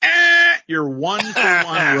 You're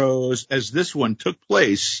 1-1, Rose, as this one took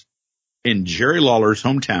place in Jerry Lawler's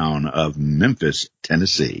hometown of Memphis,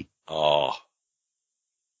 Tennessee. Oh.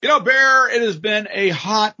 You know, Bear, it has been a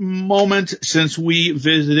hot moment since we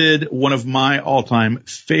visited one of my all-time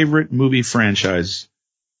favorite movie franchises.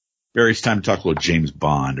 Barry, it's time to talk about James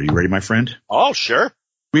Bond. Are you ready, my friend? Oh, sure.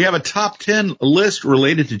 We have a top 10 list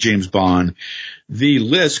related to James Bond. The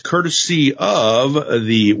list, courtesy of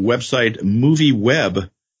the website MovieWeb.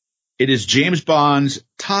 It is James Bond's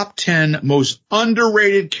top 10 most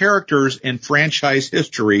underrated characters in franchise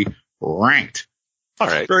history ranked. All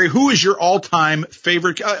right. Barry, who is your all-time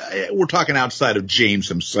favorite? We're talking outside of James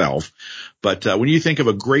himself, but when you think of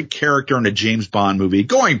a great character in a James Bond movie,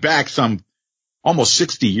 going back some almost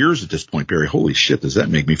 60 years at this point, Barry, holy shit, does that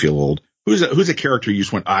make me feel old? Who's a character you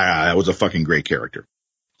just went, that was a fucking great character?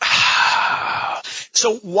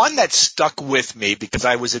 So one that stuck with me, because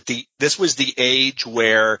this was the age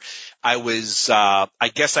where I was, I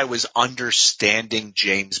guess I was understanding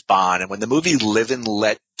James Bond. And when the movie Live and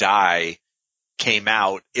Let Die came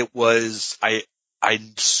out, I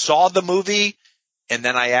saw the movie, and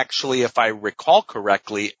then I actually, if I recall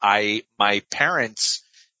correctly, my parents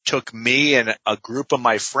took me and a group of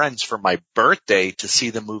my friends for my birthday to see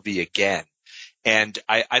the movie again. And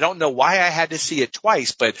I don't know why I had to see it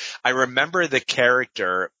twice, but I remember the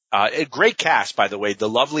character, a great cast, by the way, the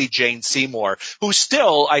lovely Jane Seymour, who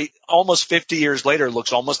still, almost 50 years later,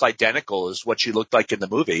 looks almost identical as what she looked like in the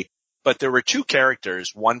movie. But there were two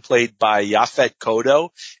characters, one played by Yaphet Kotto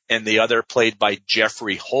and the other played by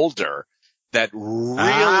Jeffrey Holder, that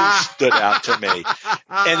really stood out to me.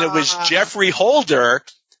 And it was Jeffrey Holder,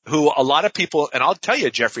 who a lot of people, and I'll tell you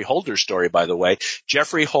Jeffrey Holder's story, by the way.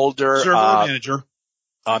 Jeffrey Holder, manager.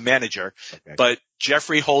 Okay. But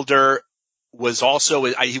Jeffrey Holder was also,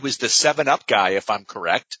 he was the 7-Up guy, if I'm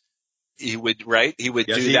correct. He would do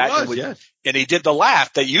that. And he did the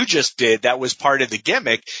laugh that you just did. That was part of the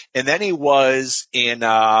gimmick. And then he was in,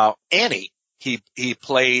 Annie. He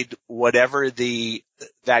played whatever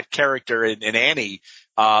that character in Annie,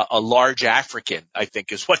 a large African, I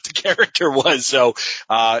think is what the character was. So,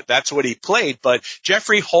 that's what he played. But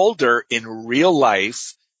Jeffrey Holder in real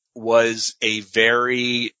life was a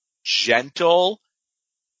very gentle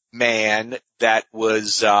man that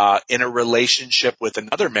was, in a relationship with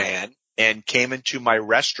another man and came into my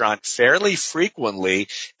restaurant fairly frequently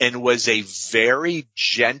and was a very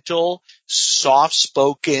gentle,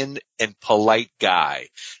 soft-spoken, and polite guy.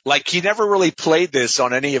 Like, he never really played this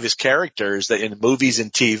on any of his characters in movies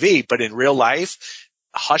and TV, but in real life,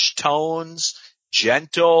 hushed tones,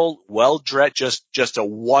 gentle, well-dressed, just a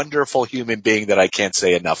wonderful human being that I can't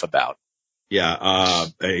say enough about. Yeah,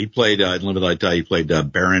 he played, in Live and Let Die, he played,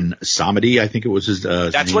 Baron Samedi, I think it was his,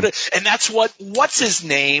 that's name. What's his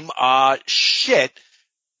name? What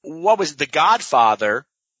was The Godfather?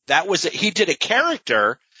 He did a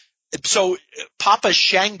character. So Papa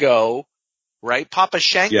Shango, right? Papa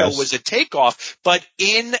Shango was a takeoff, but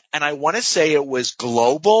and I want to say it was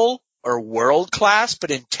Global or World Class,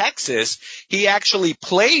 but in Texas, he actually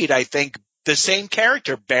played, I think, the same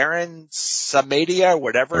character, Baron Samedi or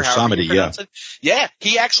whatever. Or Samedi, yeah. Yeah,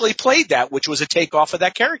 he actually played that, which was a takeoff of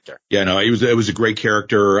that character. Yeah, no, it was a great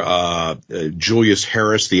character. Julius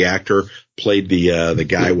Harris, the actor, played the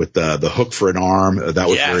guy with the hook for an arm. That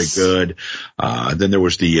was very good. Then there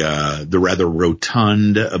was the rather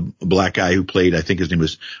rotund black guy who played, I think his name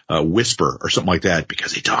was Whisper or something like that,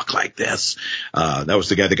 because he talked like this. That was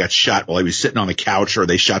the guy that got shot while he was sitting on the couch, or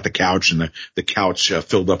they shot the couch and the couch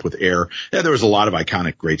filled up with air. Yeah, there was a lot of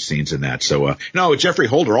iconic great scenes in that. So, Jeffrey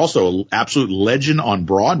Holder, also an absolute legend on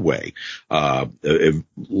Broadway, a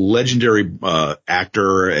legendary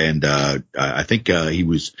actor, and I think he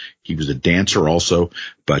was a dancer also.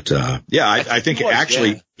 But I think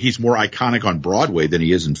actually he's more iconic on Broadway than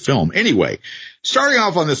he is in film. Anyway, starting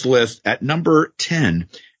off on this list at number 10,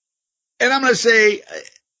 and I'm going to say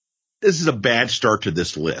this is a bad start to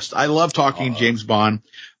this list. I love talking James Bond,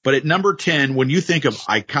 but at number 10, when you think of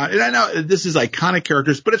icon, and I know this is iconic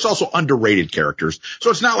characters, but it's also underrated characters. So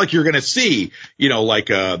it's not like you're going to see, like,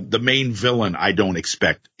 the main villain. I don't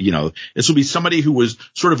expect, this will be somebody who was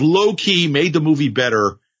sort of low key, made the movie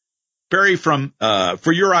better. Barry, from,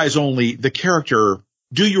 For Your Eyes Only, the character,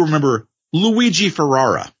 do you remember Luigi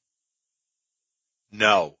Ferrara?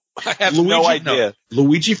 No. I have no idea. No.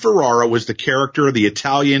 Luigi Ferrara was the character, the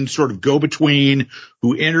Italian sort of go-between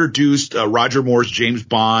who introduced Roger Moore's James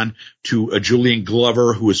Bond to Julian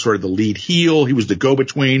Glover, who was sort of the lead heel. He was the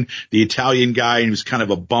go-between, the Italian guy, and he was kind of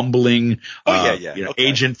a bumbling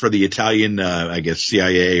agent for the Italian, I guess,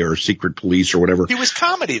 CIA or secret police or whatever. He was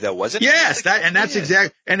comedy, though, wasn't he? Yes, that's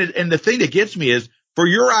exactly. And the thing that gets me is, For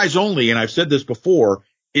Your Eyes Only, and I've said this before,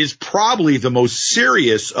 is probably the most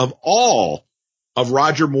serious of all of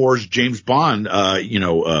Roger Moore's James Bond,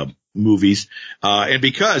 movies. And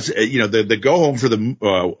because, the go home for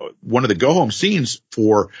one of the go home scenes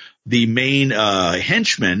for the main,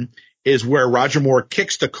 henchman is where Roger Moore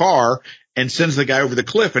kicks the car and sends the guy over the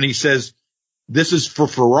cliff. And he says, this is for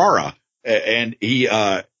Ferrara. And he's,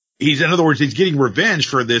 in other words, he's getting revenge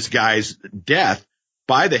for this guy's death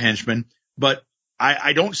by the henchman. But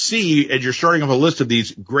I don't see, as you're starting off a list of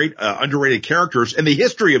these great underrated characters in the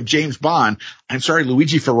history of James Bond, I'm sorry,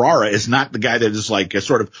 Luigi Ferrara is not the guy that is like a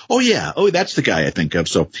sort of, that's the guy I think of.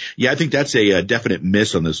 So, I think that's a definite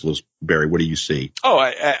miss on this list, Barry. What do you see? Oh,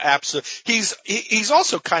 absolutely. He's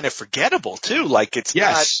also kind of forgettable too. Like it's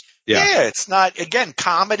not, it's not, again,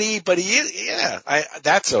 comedy, but he is,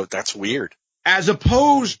 that's weird. As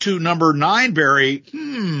opposed to number 9, Barry,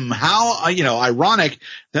 how, ironic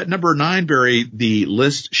that number 9, Barry, the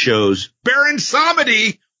list shows Baron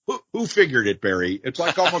Samedi. Who figured it, Barry? It's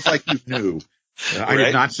like almost like you knew. I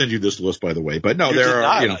did not send you this list, by the way, but no,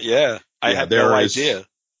 I had no idea.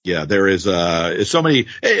 Yeah, there is, so many,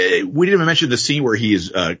 we didn't even mention the scene where he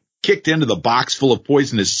is, kicked into the box full of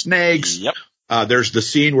poisonous snakes. Yep. There's the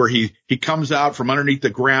scene where he comes out from underneath the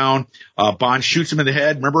ground. Bond shoots him in the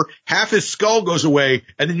head. Remember, half his skull goes away,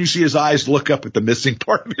 and then you see his eyes look up at the missing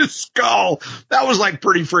part of his skull. That was like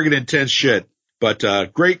pretty friggin' intense shit.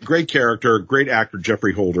 But, great character, great actor,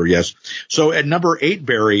 Geoffrey Holder. Yes. So at number 8,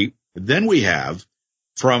 Barry, then we have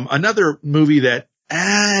from another movie that,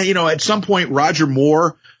 at some point, Roger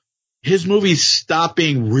Moore, his movies stopped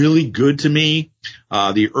being really good to me.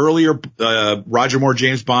 The earlier, Roger Moore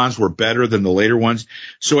James Bonds were better than the later ones.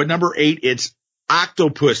 So at number 8, it's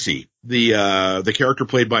Octopussy, the character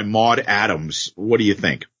played by Maude Adams. What do you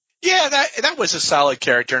think? Yeah, that was a solid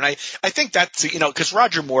character. And I think that's, cause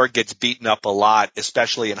Roger Moore gets beaten up a lot,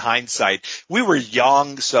 especially in hindsight. We were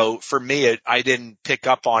young. So for me, I didn't pick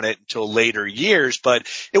up on it until later years, but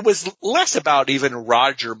it was less about even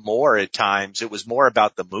Roger Moore at times. It was more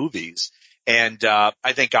about the movies. And,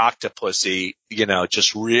 I think Octopussy,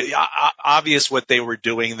 just really obvious what they were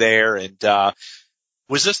doing there. And,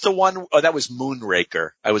 was this the one? Oh, that was Moonraker.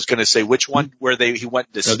 I was going to say which one where he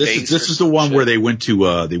went to space. This is the one where they went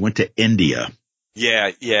to India.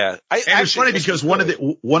 Yeah. And it's funny because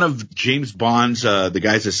one of James Bond's, the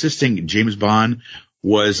guys assisting James Bond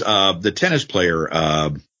was, the tennis player,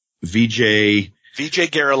 Vijay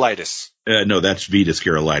Gerolaitis. No, that's Vitas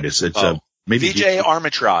Gerolaitis. It's, maybe Vijay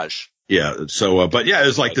Armitage. Yeah. So, but yeah,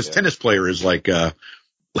 it's like this tennis player is like,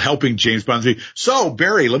 helping James Bond. So,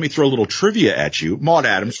 Barry, let me throw a little trivia at you. Maude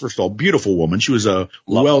Adams, first of all, beautiful woman. She was a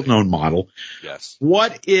well-known model. Yes.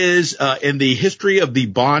 What is, in the history of the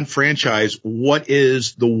Bond franchise, what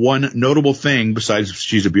is the one notable thing, besides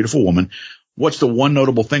she's a beautiful woman, what's the one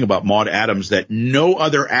notable thing about Maude Adams that no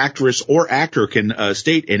other actress or actor can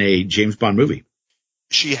state in a James Bond movie?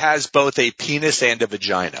 She has both a penis and a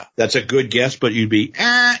vagina. That's a good guess, but you'd be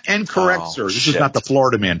incorrect, sir. This is not the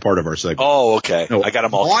Florida Man part of our segment. Oh, okay. No, I got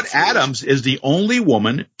them all. Maude Adams is the only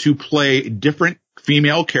woman to play different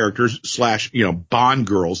female characters / Bond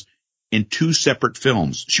girls in 2 separate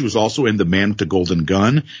films. She was also in The Man with the Golden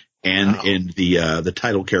Gun and in the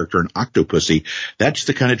title character in Octopussy. That's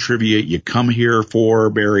the kind of trivia you come here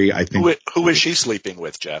for, Barry. I think. Who is she sleeping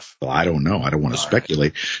with, Jeff? Well, I don't know. I don't want to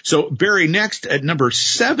speculate. Right. So, Barry, next at number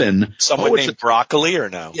 7. Someone named Broccoli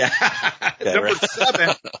or no? Yeah. Number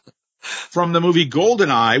 7 from the movie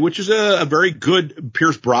GoldenEye, which is a very good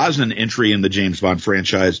Pierce Brosnan entry in the James Bond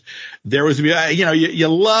franchise. There was, you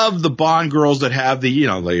love the Bond girls that have the,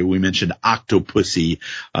 like we mentioned Octopussy,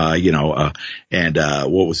 and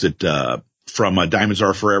what was it, from Diamonds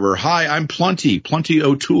Are Forever. Hi, I'm Plenty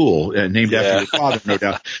O'Toole, named after your father, no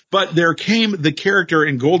doubt. But there came the character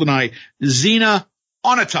in GoldenEye, Xena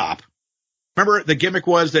Onatopp. Remember, the gimmick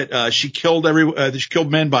was that she killed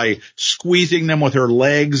men by squeezing them with her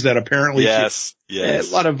legs. That apparently, yes. A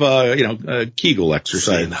lot of Kegel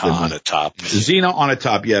exercise. Xena on a top. Xena on a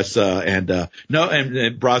top, yes. And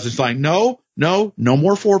Brosnan's like, no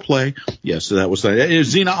more foreplay. Yes, so that was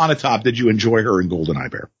Xena on a top. Did you enjoy her in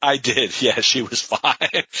GoldenEye, Bear? I did. Yeah, she was fine.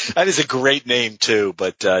 That is a great name too,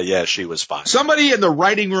 but yeah, she was fine. Somebody in the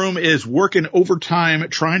writing room is working overtime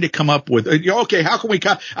trying to come up with, okay, how can we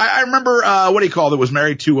I remember, that was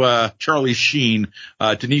married to, Charlie Sheen,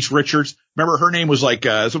 Denise Richards. Remember her name was like,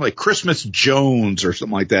 something like Christmas Jones or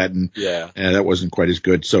something like that. And that wasn't quite as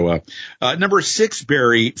good. So, number 6,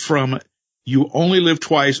 Barry, from You Only Live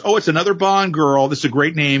Twice. Oh, it's another Bond girl. This is a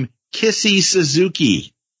great name. Kissy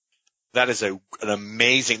Suzuki. That is an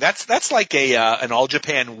amazing. That's like an All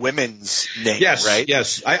Japan women's name, yes, right?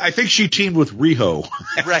 Yes, I think she teamed with Riho.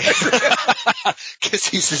 Right.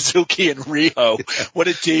 Kissy Suzuki and Riho. What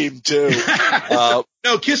a team, too.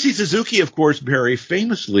 No, Kissy Suzuki, of course, Barry,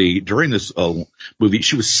 famously during this movie,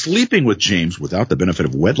 she was sleeping with James without the benefit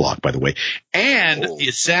of wedlock, by the way. And the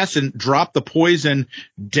assassin dropped the poison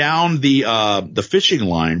down the fishing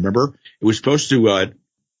line. Remember, it was supposed to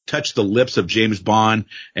touched the lips of James Bond,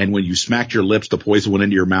 and when you smacked your lips, the poison went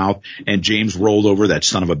into your mouth, and James rolled over, that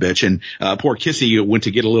son of a bitch, and poor Kissy went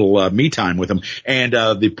to get a little me time with him, and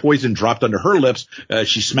the poison dropped under her lips.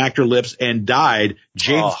 She smacked her lips and died.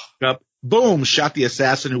 James up, boom, shot the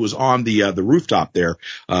assassin who was on the rooftop there.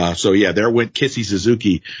 So yeah, there went Kissy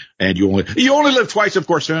Suzuki, and you only live twice, of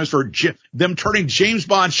course, famous for them turning James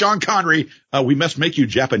Bond, Sean Connery, we must make you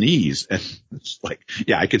Japanese. And it's like,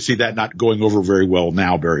 yeah, I could see that not going over very well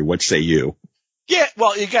now, Barry. What say you? Yeah,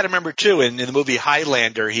 well, you got to remember too, in the movie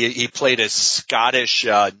Highlander, he played a Scottish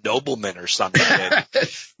nobleman or something,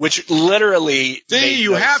 which literally. See,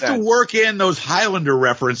 you have to work in those Highlander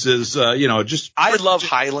references. I love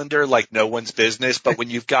Highlander like no one's business, but when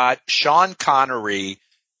you've got Sean Connery,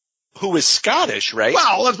 who is Scottish, right?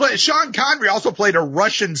 Well, Sean Connery also played a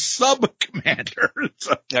Russian sub commander.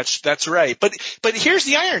 So. That's right. But here's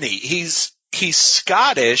the irony: he's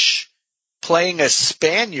Scottish, playing a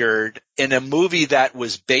Spaniard in a movie that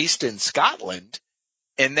was based in Scotland.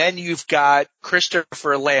 And then you've got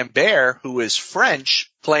Christopher Lambert, who is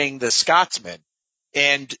French, playing the Scotsman.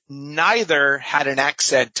 And neither had an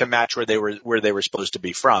accent to match where they were supposed to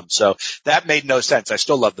be from. So that made no sense. I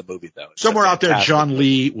still love the movie though. Somewhere out there, John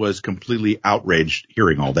Lee was completely outraged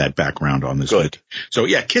hearing all that background on this. Good. So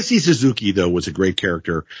yeah, Kissy Suzuki though was a great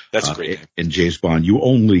character. That's a great name. In James Bond. You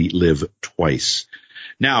Only Live Twice.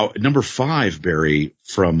 Now, number 5, Barry,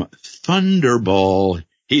 from Thunderball.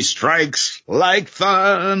 He strikes like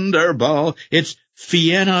Thunderball. It's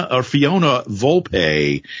Fiona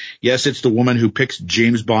Volpe. Yes, it's the woman who picks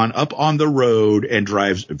James Bond up on the road and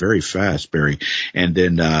drives very fast, Barry, and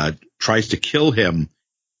then tries to kill him.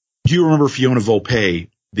 Do you remember Fiona Volpe,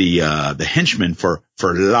 the henchman for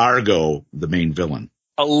Largo, the main villain?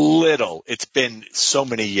 A little. It's been so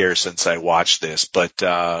many years since I watched this, but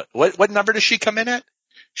what number does she come in at?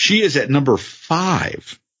 She is at number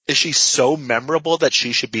 5. Is she so memorable that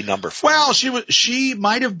she should be number 5? Well, she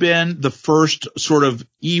might have been the first sort of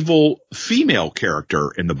evil female character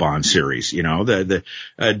in the Bond series. You know, the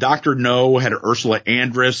Dr. No had Ursula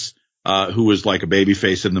Andress, who was like a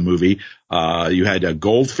babyface in the movie. You had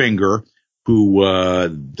Goldfinger, who,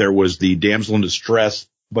 there was the damsel in distress,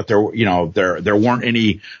 but there weren't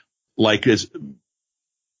any like his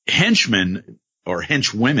henchmen or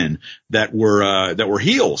henchwomen that were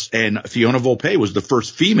heels. And Fiona Volpe was the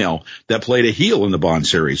first female that played a heel in the Bond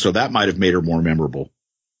series. So that might have made her more memorable.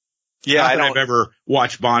 Yeah. I've ever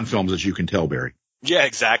watched Bond films, as you can tell, Barry. Yeah,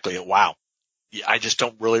 exactly. Wow. Yeah, I just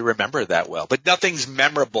don't really remember that well, but nothing's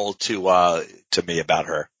memorable to me about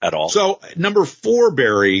her at all. So number 4,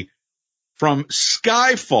 Barry, from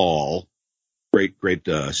Skyfall. Great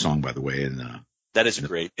song, by the way. And, that is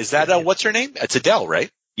great. Is that, what's her name? It's Adele, right?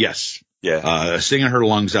 Yes. Yeah. Singing her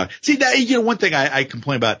lungs out. See, that, one thing I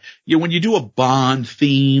complain about, when you do a Bond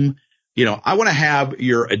theme, I want to have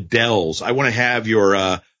your Adeles. I want to have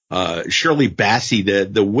your, Shirley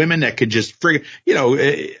Bassey, the women that could just friggin',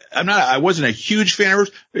 I wasn't a huge fan of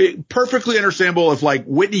hers. Perfectly understandable if like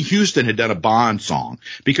Whitney Houston had done a Bond song,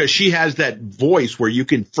 because she has that voice where you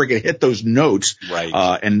can friggin' hit those notes. Right.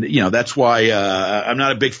 And that's why, I'm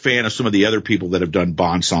not a big fan of some of the other people that have done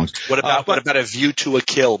Bond songs. What about A View to a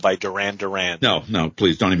Kill by Duran Duran? No,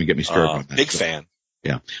 please don't even get me started on that. Big fan.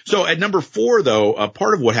 Yeah. So at number 4, though,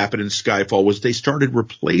 part of what happened in Skyfall was they started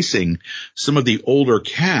replacing some of the older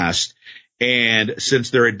cast. And since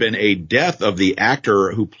there had been a death of the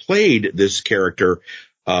actor who played this character,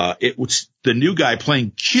 it was the new guy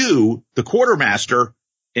playing Q, the quartermaster,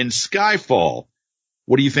 in Skyfall.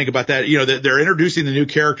 What do you think about that? You know, they're introducing the new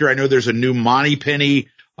character. I know there's a new Moneypenny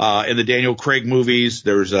in the Daniel Craig movies.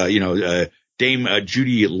 There's Dame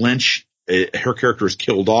Judi Lynch. Her character is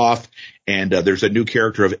killed off, and there's a new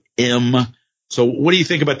character of M. So what do you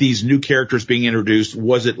think about these new characters being introduced?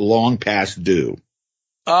 Was it long past due?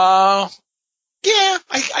 Yeah,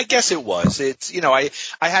 I guess it was. It's, you know, I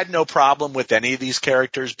had no problem with any of these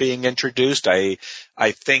characters being introduced. I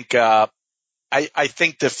think the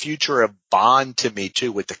future of Bond, to me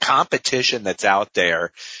too, with the competition that's out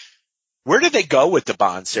there. Where do they go with the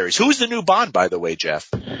Bond series? Who's the new Bond, by the way, Jeff?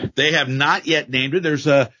 They have not yet named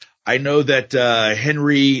it. I know that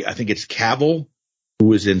Henry, I think it's Cavill, who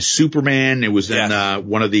was in Superman. It was in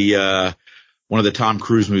one of the Tom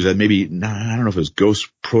Cruise movies. I don't know if it was Ghost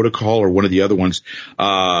Protocol or one of the other ones.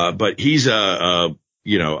 But he's a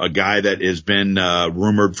guy that has been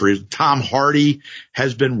rumored for his. Tom Hardy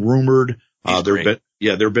has been rumored. There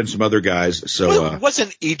have been some other guys. So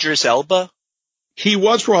wasn't Idris Elba? He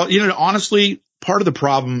was for all, honestly, part of the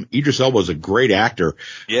problem, Idris Elba is a great actor.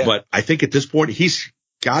 Yeah. But I think at this point, he's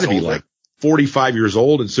got to be like 45 years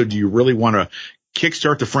old. And so do you really want to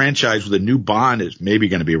kickstart the franchise with a new Bond? Is maybe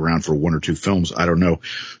going to be around for one or two films. I don't know.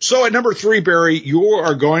 So at number 3, Barry, you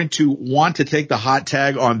are going to want to take the hot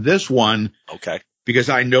tag on this one. Okay. Because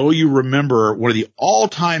I know you remember one of the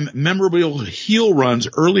all-time memorable heel runs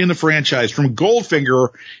early in the franchise from Goldfinger.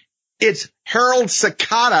 It's Harold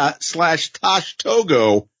Sakata / Tosh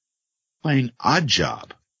Togo playing Oddjob.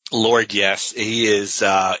 Lord, yes, he is.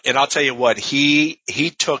 And I'll tell you what, he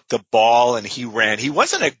took the ball and he ran. He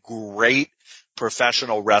wasn't a great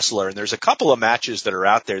professional wrestler, and there's a couple of matches that are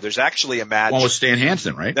out there. There's actually a match. One with Stan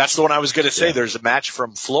Hansen, right? That's the one I was going to say. Yeah. There's a match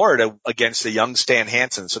from Florida against the young Stan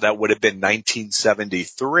Hansen, so that would have been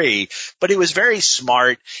 1973. But he was very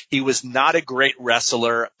smart. He was not a great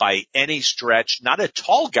wrestler by any stretch, not a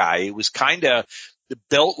tall guy. He was kind of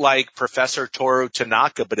built like Professor Toru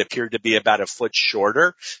Tanaka, but appeared to be about a foot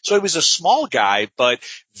shorter. So he was a small guy, but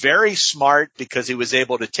very smart because he was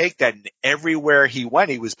able to take that, and everywhere he went,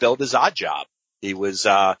 he was billed as Oddjob. He was,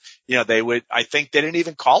 I think they didn't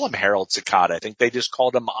even call him Harold Sakata. I think they just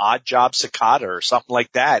called him Oddjob Sakata or something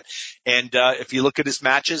like that. And, if you look at his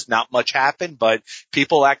matches, not much happened, but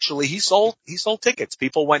people actually, he sold tickets.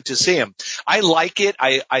 People went to see him. I like it.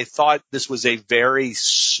 I thought this was a very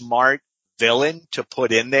smart villain to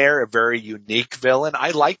put in there, a very unique villain. I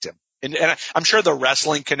liked him. And I'm sure the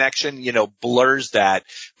wrestling connection, blurs that.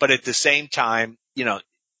 But at the same time,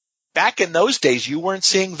 back in those days, you weren't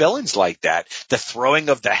seeing villains like that. The throwing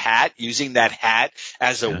of the hat, using that hat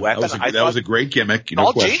as a weapon. That was a great gimmick.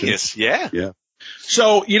 All genius. Yeah. Yeah.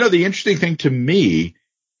 So, the interesting thing to me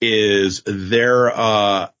is there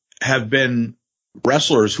have been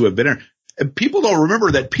wrestlers who have been in. And people don't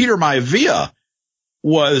remember that Peter Maivia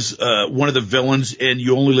was one of the villains in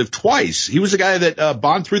You Only Live Twice. He was the guy that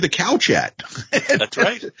Bond threw the couch at. That's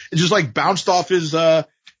right. It just like bounced off his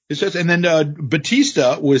and then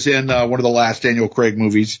Batista was in one of the last Daniel Craig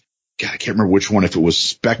movies. God, I can't remember which one, if it was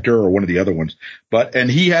Spectre or one of the other ones.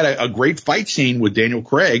 And he had a great fight scene with Daniel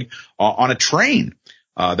Craig on a train.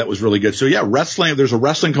 That was really good. So yeah, wrestling, there's a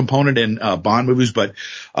wrestling component in Bond movies, but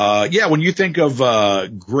when you think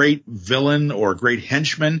of great villain or great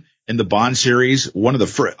henchman in the Bond series, one of the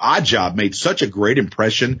Oddjob made such a great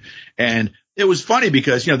impression. And it was funny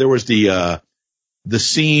because, there was the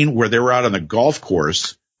scene where they were out on the golf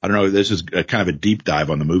course. I don't know, this is kind of a deep dive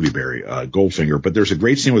on the movie, Barry, Goldfinger, but there's a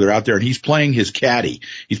great scene where they're out there and he's playing his caddy.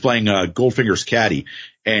 He's playing Goldfinger's caddy,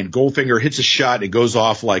 and Goldfinger hits a shot and it goes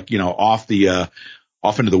off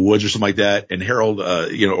off into the woods or something like that. And Harold,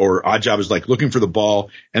 or Oddjob is like looking for the ball,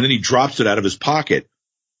 and then he drops it out of his pocket.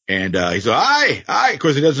 And he's like, "Aye." Of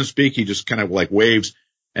course, he doesn't speak. He just kind of like waves.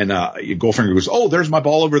 And Goldfinger goes, "Oh, there's my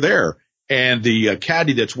ball over there." And the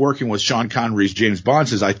caddy that's working with Sean Connery's James Bond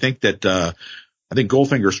says, I think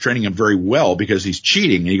Goldfinger's training him very well because he's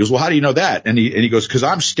cheating." And he goes, "Well, how do you know that?" And he goes, "Because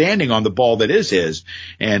I'm standing on the ball that is his."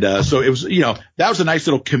 And so it was, that was a nice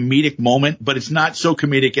little comedic moment, but it's not so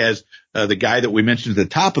comedic as the guy that we mentioned at the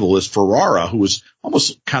top of the list, Ferrara, who was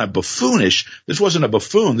almost kind of buffoonish. This wasn't a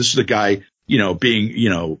buffoon. This is a guy,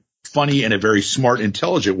 being, funny in a very smart,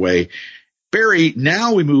 intelligent way. Barry,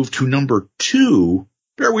 now we move to number 2.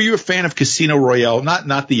 Barry, were you a fan of Casino Royale?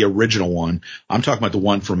 Not the original one. I'm talking about the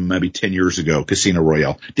one from maybe 10 years ago, Casino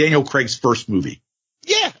Royale. Daniel Craig's first movie.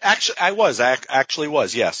 Yeah, actually, I was. I actually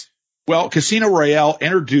was, yes. Well, Casino Royale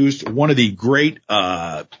introduced one of the great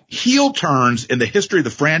heel turns in the history of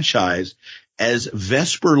the franchise as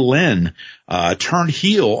Vesper Lynd turned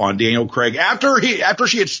heel on Daniel Craig after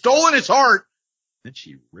she had stolen his heart. Then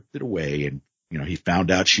she ripped it away and he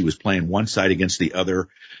found out she was playing one side against the other.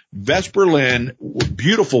 Vesper Lynd,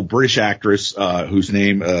 beautiful British actress, whose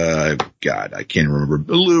name, God, I can't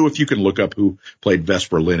remember. Lou, if you can look up who played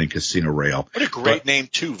Vesper Lynd in Casino Royale. What a great name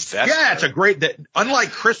too, Vesper. Yeah, it's a great,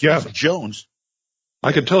 unlike Christmas Jones.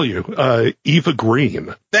 I can tell you, Eva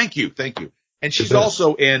Green. Thank you. And she's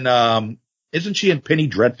also in, isn't she in Penny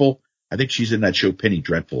Dreadful? I think she's in that show Penny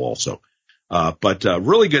Dreadful also. But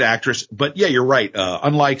really good actress. But yeah, you're right.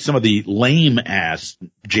 Unlike some of the lame ass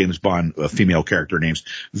James Bond female character names,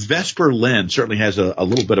 Vesper Lynd certainly has a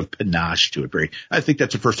little bit of panache to it. I think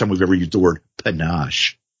that's the first time we've ever used the word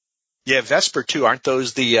panache. Yeah, Vesper too. Aren't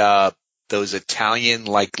those the those Italian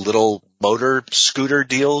like little motor scooter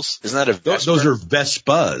deals? Isn't that a Vesper? Those are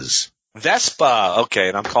Vespas. Vespa. Okay,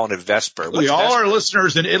 and I'm calling it Vesper. All our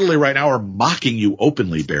listeners in Italy right now are mocking you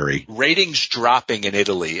openly, Barry. Ratings dropping in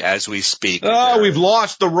Italy as we speak. Oh, we've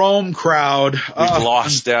lost the Rome crowd. We've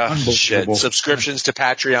lost shit. Subscriptions to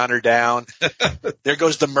Patreon are down. There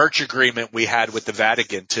goes the merch agreement we had with the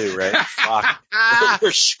Vatican too, right? Fuck.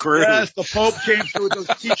 We're screwed. Yes, the Pope came through with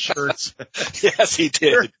those T-shirts. Yes, he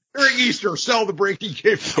did. During Easter, sell the Breaking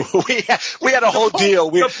Kayfabe. We had a whole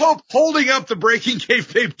deal. The Pope holding up the Breaking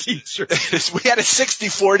Kayfabe T-shirt. We had a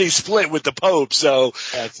 60-40 split with the Pope, so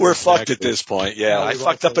we're fucked at this point. Yeah, I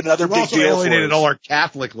fucked up another big deal. We alienated all our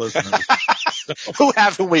Catholic listeners. Who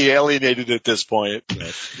haven't we alienated at this point?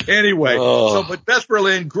 Anyway, but Vesper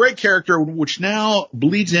Lynd, great character, which now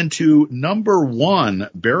bleeds into number one,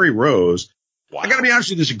 Barry Rose. Wow. I gotta be honest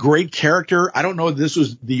with you, this is a great character. I don't know if this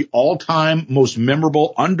was the all-time most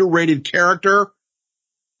memorable, underrated character.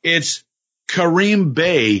 It's Karim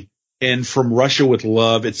Bey in From Russia with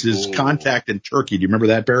Love. It's his contact in Turkey. Do you remember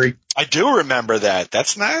that, Barry? I do remember that.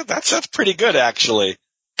 That's pretty good, actually.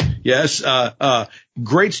 Yes,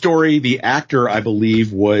 great story. The actor, I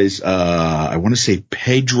believe, was, I want to say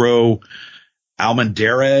Pedro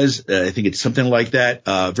Almendarez. I think it's something like that.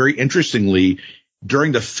 Very interestingly,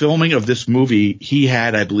 during the filming of this movie, he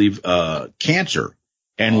had, I believe, cancer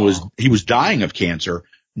and he was dying of cancer,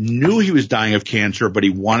 knew he was dying of cancer, but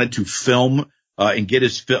he wanted to film, and get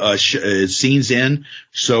his scenes in.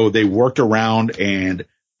 So they worked around and,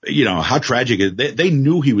 how tragic it is. They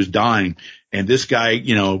knew he was dying, and this guy,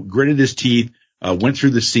 gritted his teeth, went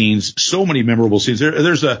through the scenes, so many memorable scenes.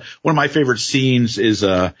 There's one of my favorite scenes is,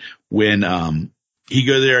 when, he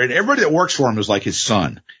goes there and everybody that works for him is like his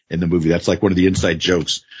son in the movie. That's like one of the inside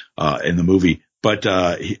jokes, in the movie. But,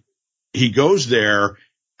 he goes there,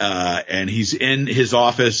 and he's in his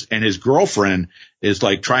office and his girlfriend is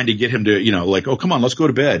like trying to get him to, oh, come on, let's go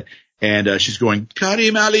to bed. And, she's going,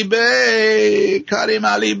 Karim Ali Bey,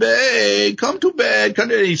 come to bed.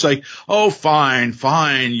 And he's like, oh, fine.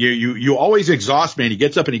 You always exhaust me. And he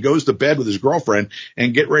gets up and he goes to bed with his girlfriend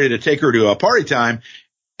and get ready to take her to a party time.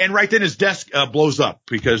 And right then his desk, blows up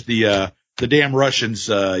because the damn Russians,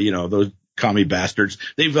 those commie bastards,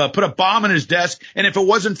 they've, put a bomb in his desk. And if it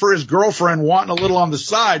wasn't for his girlfriend wanting a little on the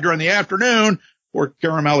side during the afternoon, or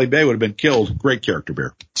Karim Ali Bey would have been killed. Great character,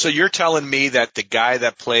 Bear. So you're telling me that the guy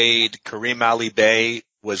that played Karim Ali Bey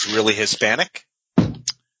was really Hispanic?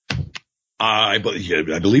 I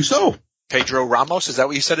believe so. Pedro Ramos, is that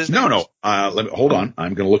what you said his name? No. Hold on.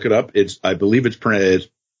 I'm going to look it up. I believe it's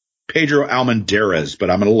Pedro Almendarez, but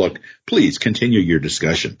I'm going to look. Please continue your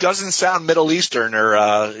discussion. Doesn't sound Middle Eastern or,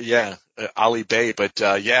 Ali Bey, but,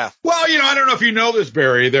 yeah. Well, I don't know if you know this,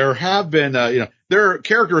 Barry. There have been, there are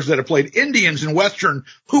characters that have played Indians in Western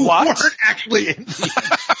who weren't actually Indians.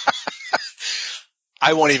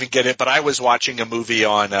 I won't even get it, but I was watching a movie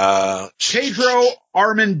on, Pedro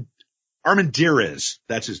Armendariz.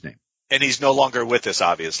 That's his name. And he's no longer with us,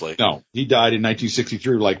 obviously. No, he died in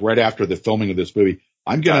 1963, like right after the filming of this movie.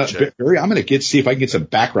 I'm gonna see if I can get some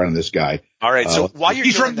background on this guy. All right. So while you're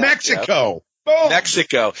he's from Mexico. Boom.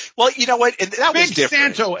 Mexico. Well, you know what? That was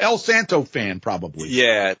different. El Santo fan, probably.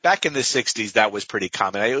 Yeah. Back in the 60s, that was pretty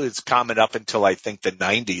common. It was common up until I think the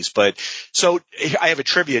 90s. But so I have a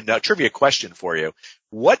trivia question for you.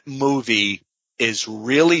 What movie is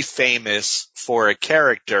really famous for a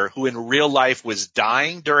character who in real life was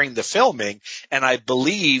dying during the filming and I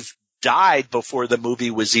believe died before the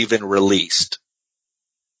movie was even released?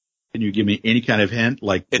 Can you give me any kind of hint?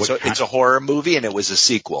 Like it's a horror movie and it was a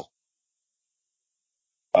sequel.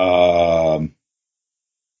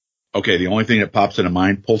 Okay, the only thing that pops into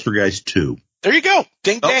mind, Poltergeist 2. There you go.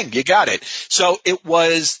 Ding dang, you got it. So it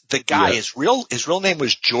was the guy, his real name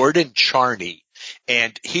was Jordan Charney.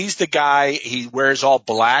 And he's the guy, he wears all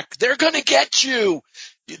black. They're gonna get you.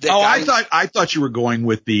 I thought you were going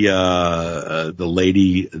with the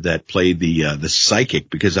lady that played the psychic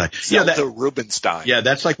because Zelda Rubinstein. Yeah,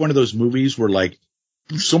 that's like one of those movies where like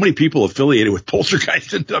so many people affiliated with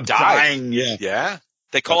Poltergeist ended up dying. Yeah. Yeah.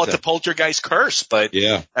 They call it the Poltergeist curse, but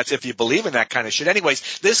that's if you believe in that kind of shit.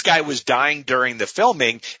 Anyways, this guy was dying during the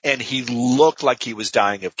filming, and he looked like he was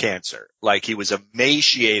dying of cancer. Like he was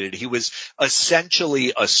emaciated. He was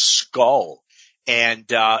essentially a skull.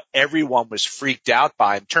 And everyone was freaked out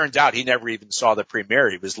by him. Turns out he never even saw the premiere.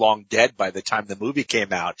 He was long dead by the time the movie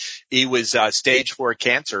came out. He was stage 4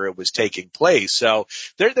 cancer. It was taking place. So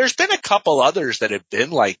there's been a couple others that have been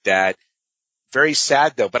like that. Very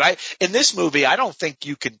sad, though. But in this movie, I don't think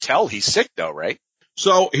you can tell he's sick, though, right?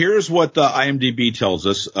 So here's what the IMDb tells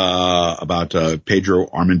us about Pedro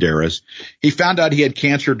Armendariz. He found out he had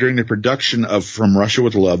cancer during the production of From Russia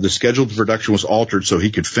with Love. The schedule of the production was altered so he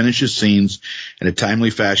could finish his scenes in a timely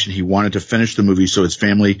fashion. He wanted to finish the movie so his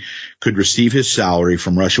family could receive his salary.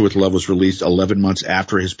 From Russia with Love was released 11 months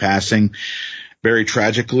after his passing. Very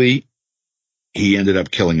tragically, he ended up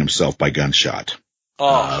killing himself by gunshot.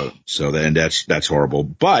 That's horrible.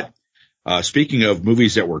 But speaking of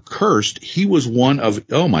movies that were cursed, he was one of,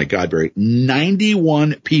 oh my God, Barry,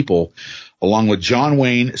 91 people, along with John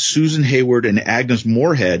Wayne, Susan Hayward, and Agnes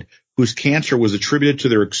Moorehead, whose cancer was attributed to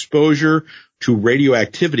their exposure to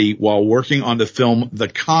radioactivity while working on the film The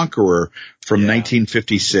Conqueror from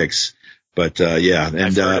 1956. But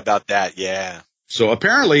I've heard about that. Yeah. So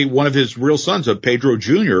apparently one of his real sons, Pedro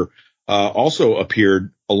Jr., also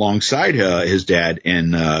appeared alongside his dad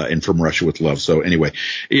in From Russia with Love. So anyway,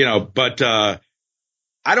 but I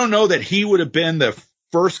don't know that he would have been the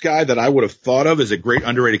first guy that I would have thought of as a great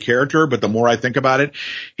underrated character, but the more I think about it,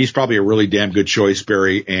 he's probably a really damn good choice,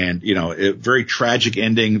 Barry. And, a very tragic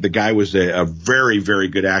ending. The guy was a very, very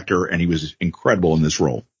good actor, and he was incredible in this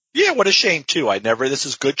role. Yeah, what a shame, too. This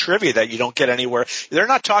is good trivia that you don't get anywhere. They're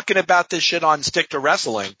not talking about this shit on Stick to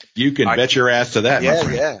Wrestling. You can bet your ass to that, my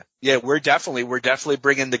friend. Yeah, we're definitely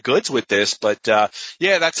bringing the goods with this, but,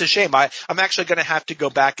 that's a shame. I'm actually going to have to go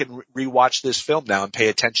back and rewatch this film now and pay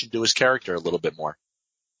attention to his character a little bit more.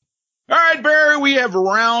 All right, Barry, we have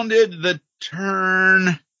rounded the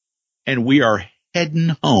turn, and we are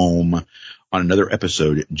heading home on another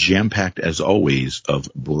episode, jam-packed as always, of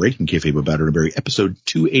Breaking Kayfabe with Bowder and Barry. Episode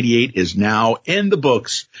 288 is now in the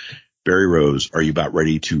books. Barry Rose, are you about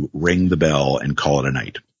ready to ring the bell and call it a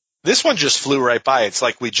night? This one just flew right by. It's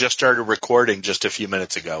like we just started recording just a few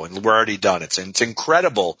minutes ago, and we're already done. It's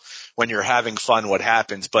incredible when you're having fun what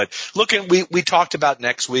happens. But we talked about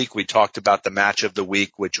next week. We talked about the match of the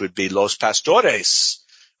week, which would be Los Pastores.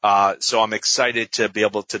 So I'm excited to be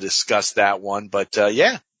able to discuss that one. But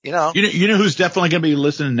You know who's definitely going to be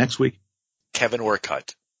listening next week? Kevin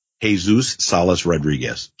Orcutt. Jesus Salas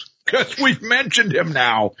Rodriguez. Because we've mentioned him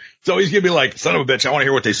now. So he's going to be like, son of a bitch, I want to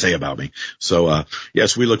hear what they say about me. So,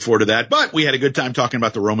 yes, we look forward to that. But we had a good time talking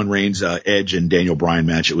about the Roman Reigns, Edge and Daniel Bryan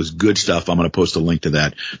match. It was good stuff. I'm going to post a link to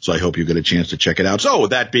that. So I hope you get a chance to check it out. So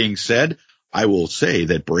with that being said, I will say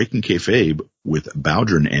that Breaking Kayfabe with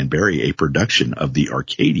Bowdrin and Barry, a production of the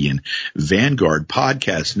Arcadian Vanguard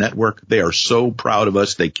Podcast Network. They are so proud of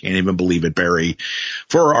us. They can't even believe it, Barry.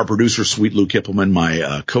 For our producer, Sweet Lou Kippelman,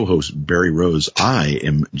 my co-host, Barry Rose, I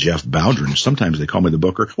am Jeff Bowdrin. Sometimes they call me the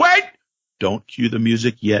Booker. Wait! Don't cue the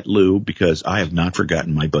music yet, Lou, because I have not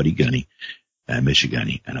forgotten my buddy Gunny. I miss you,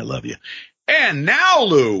 Gunny, and I love you. And now,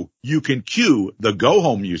 Lou, you can cue the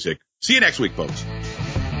go-home music. See you next week, folks.